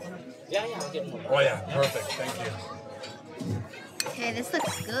side? Yeah, yeah, I'll get more. Oh yeah, perfect. Thank you. Okay, this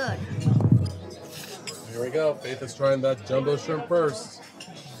looks good. Here we go. Faith is trying that jumbo shrimp first.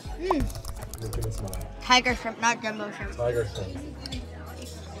 Look at this one. Tiger shrimp, not jumbo shrimp. Tiger shrimp.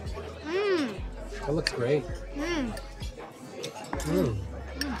 That looks great.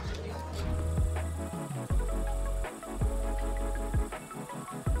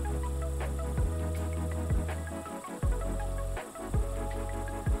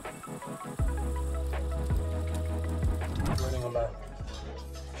 Rating on that?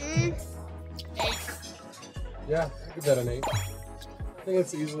 Yeah, I give that an 8. I think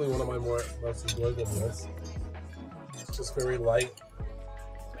it's easily one of my most enjoyable meals. It's just very light,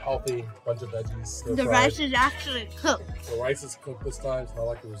 healthy, bunch of veggies. stir The fried. rice is actually cooked. The rice is cooked this time. It's not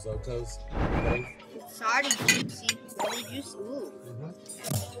like the risottos. Okay. It's already juicy. Really juicy. Ooh.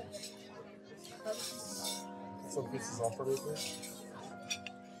 Some pieces off for me, please.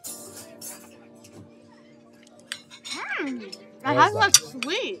 It has like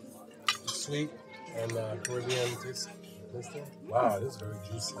sweet. Sweet and Caribbean taste. Wow, it is very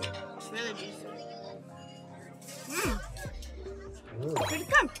juicy. It's really juicy. Mm. Pretty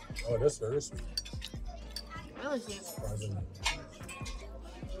good. Oh, it is very sweet. Really sweet. Surprisingly.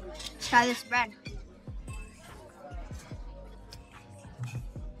 Try this bread.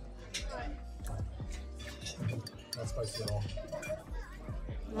 Not spicy at all.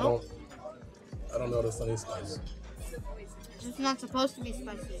 Nope. I don't notice any spice. It's not supposed to be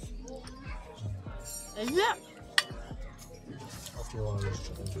spicy. Is it? I'll feel one of this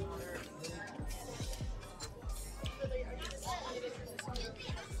chicken.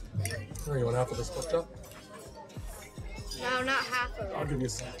 Here, you want half of this pork chop? No, not half of I'll it. give you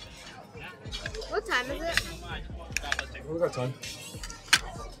some. What time is it? We got time.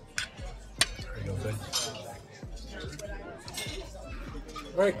 There you go, babe.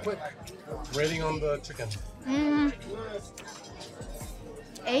 All right, quick. Rating on the chicken.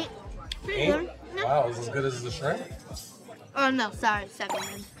 8. Pretty 8? good. No. Wow, is as good as the shrimp? Oh no, sorry, 7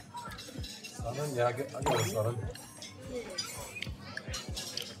 then. 7? Yeah, I'll give it a 7.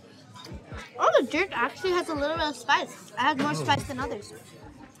 Oh, the jerk actually has a little bit of spice. It has more spice than others.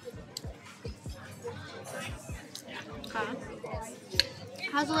 Okay.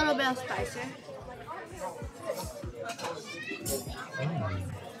 Has a little bit of spice here.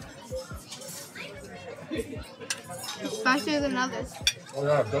 It's spicier than others. Oh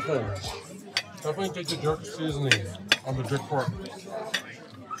yeah, definitely. Definitely take the jerk seasoning on the jerk pork.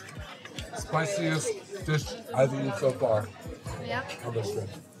 Spiciest dish I've eaten so far Yep. on this trip.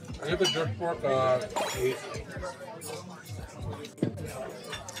 I give the jerk pork 8.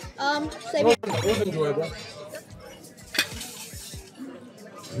 Same It was enjoyable.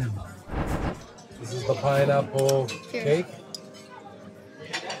 This is the pineapple cake.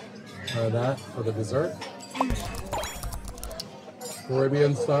 Try that for the dessert.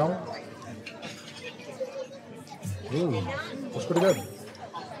 Caribbean style. That's pretty good.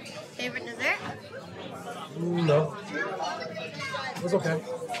 favorite dessert? No. It was okay.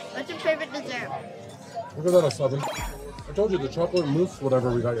 What's your favorite dessert? Look at that, a 7. I told you the chocolate mousse, whatever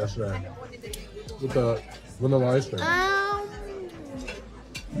we got yesterday. With the vanilla ice cream.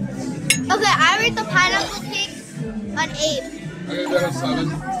 Okay, I rate the pineapple cake an 8. I gave that a 7.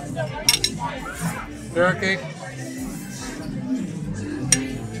 Carrot cake.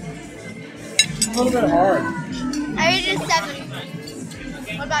 A little bit hard. I rated it 7.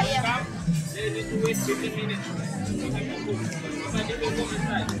 What about you? They need to wait 15 minutes. Somebody will go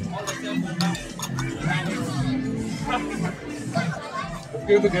inside. All the stuff Let's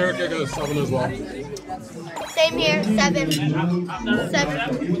give the carrot cake a 7 as well. Same here, 7. 7.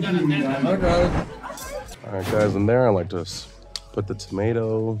 Okay. Alright guys, in there I like to put the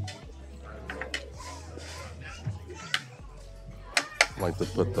tomato. I like to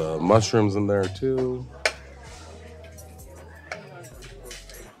put the mushrooms in there too.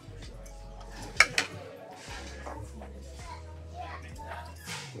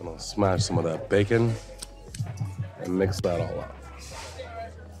 I'm gonna smash some of that bacon and mix that all up.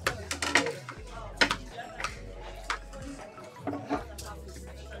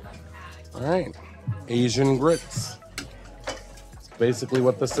 All right, Asian grits. That's basically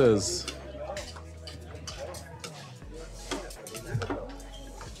what this is.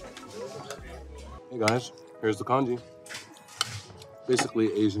 Hey guys, here's the congee.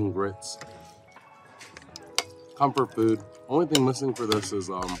 Basically Asian grits. Comfort food. Only thing missing for this is,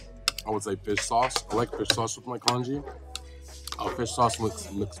 I would say fish sauce. I like fish sauce with my congee. Fish sauce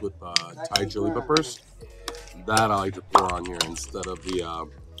mixed with Thai chili peppers. That I like to pour on here instead of the,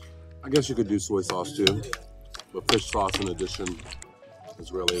 I guess you could do soy sauce too. But fish sauce in addition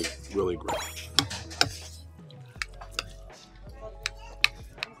is really, really great.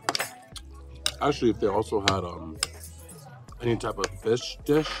 Actually, if they also had any type of fish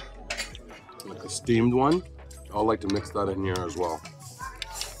dish, like a steamed one, I'd like to mix that in here as well.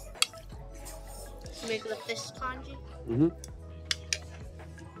 Make the fish congee.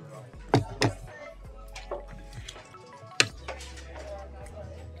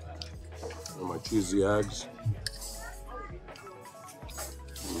 And my cheesy eggs.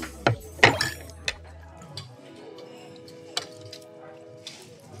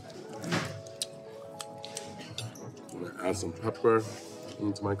 I'm gonna add some pepper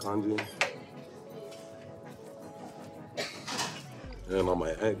into my congee. And all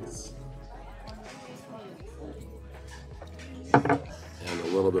my eggs. And a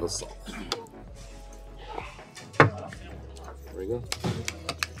little bit of salt. There we go.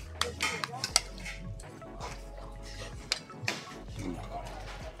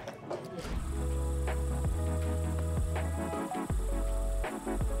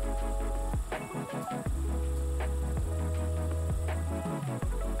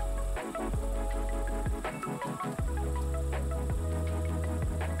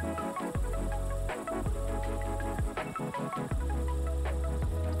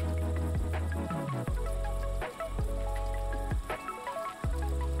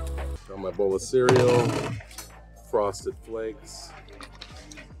 Got my bowl of cereal, frosted flakes,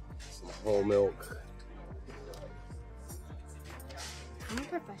 some whole milk, I'm a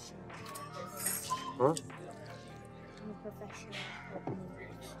professional. Huh? I'm a professional opening.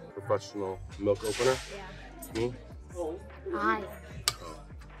 Professional milk opener? Yeah. Me? Hi.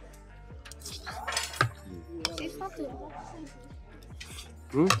 She's not too.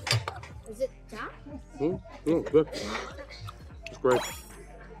 Hmm? Is it that? Hmm? Mm, good. It's great.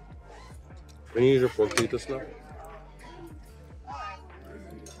 Can you use your fork to eat this now?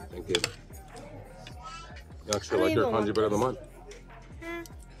 Thank you. You actually like your kanji better than mine.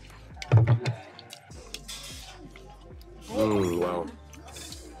 Wow.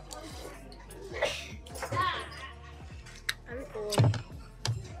 I'm full.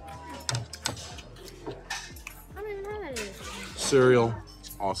 I don't even have any. Cereal,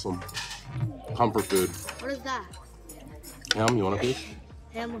 awesome. Comfort food. What is that? Ham, you want a piece?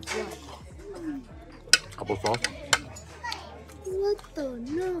 Ham with what? Applesauce? What the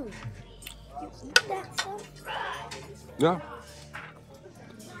no? You eat that stuff? Yeah.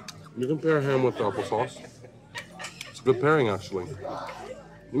 You can pair ham with applesauce. It's a good pairing, actually.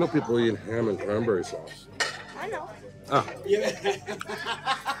 You know people eat ham and cranberry sauce. I know. Ah,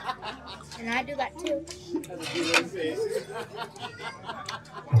 And I do that too.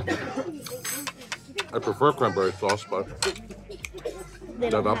 I prefer cranberry sauce, but They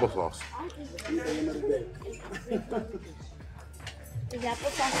I have don't have- applesauce. Is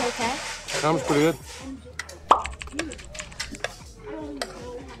applesauce okay? Ham's pretty good.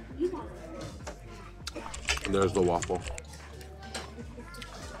 And there's the waffle.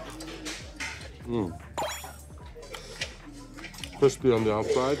 Crispy on the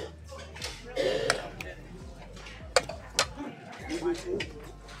outside.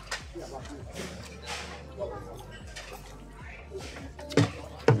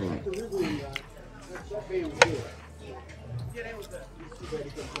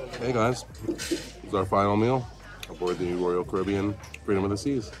 Hey guys, this is our final meal aboard the Royal Caribbean Freedom of the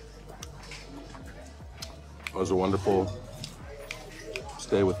Seas. It was a wonderful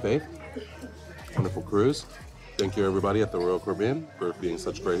stay with Faith, wonderful cruise. Thank you everybody at the Royal Caribbean for being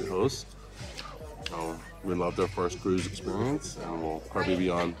such great hosts. We loved our first cruise experience and we'll probably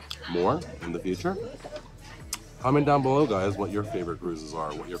be on more in the future. Comment down below guys what your favorite cruises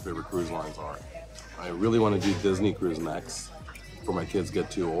are, what your favorite cruise lines are. I really want to do Disney cruise next before my kids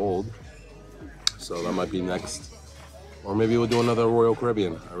get too old. So that might be next. Or maybe we'll do another Royal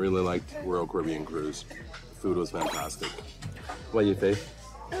Caribbean. I really liked Royal Caribbean cruise. The food was fantastic. What about you, Faith?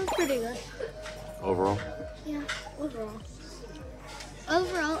 It was pretty good. Overall? Yeah, overall.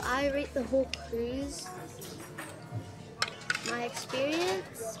 Overall, I rate the whole cruise, my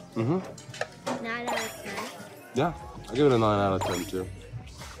experience, 9 out of 10. Yeah, I give it a 9 out of 10 too.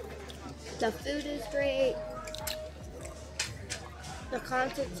 The food is great. The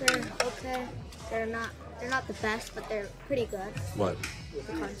concerts are okay. They're not the best, but they're pretty good. What?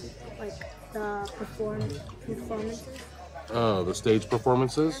 The concerts, like the performances, Oh, the stage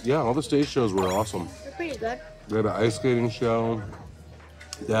performances? Yeah, all the stage shows were awesome. they're pretty good. They had an ice skating show.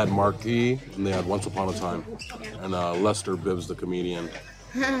 They had Marquee, and they had Once Upon a Time. And Lester Bibbs, the comedian.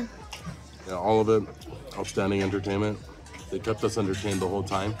 Yeah, all of it, outstanding entertainment. They kept us entertained the whole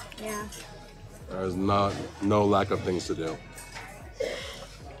time. Yeah. There's no lack of things to do.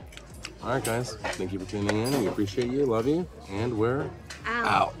 All right, guys. Thank you for tuning in. We appreciate you, love you, and we're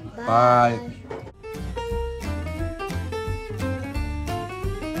Out. Bye.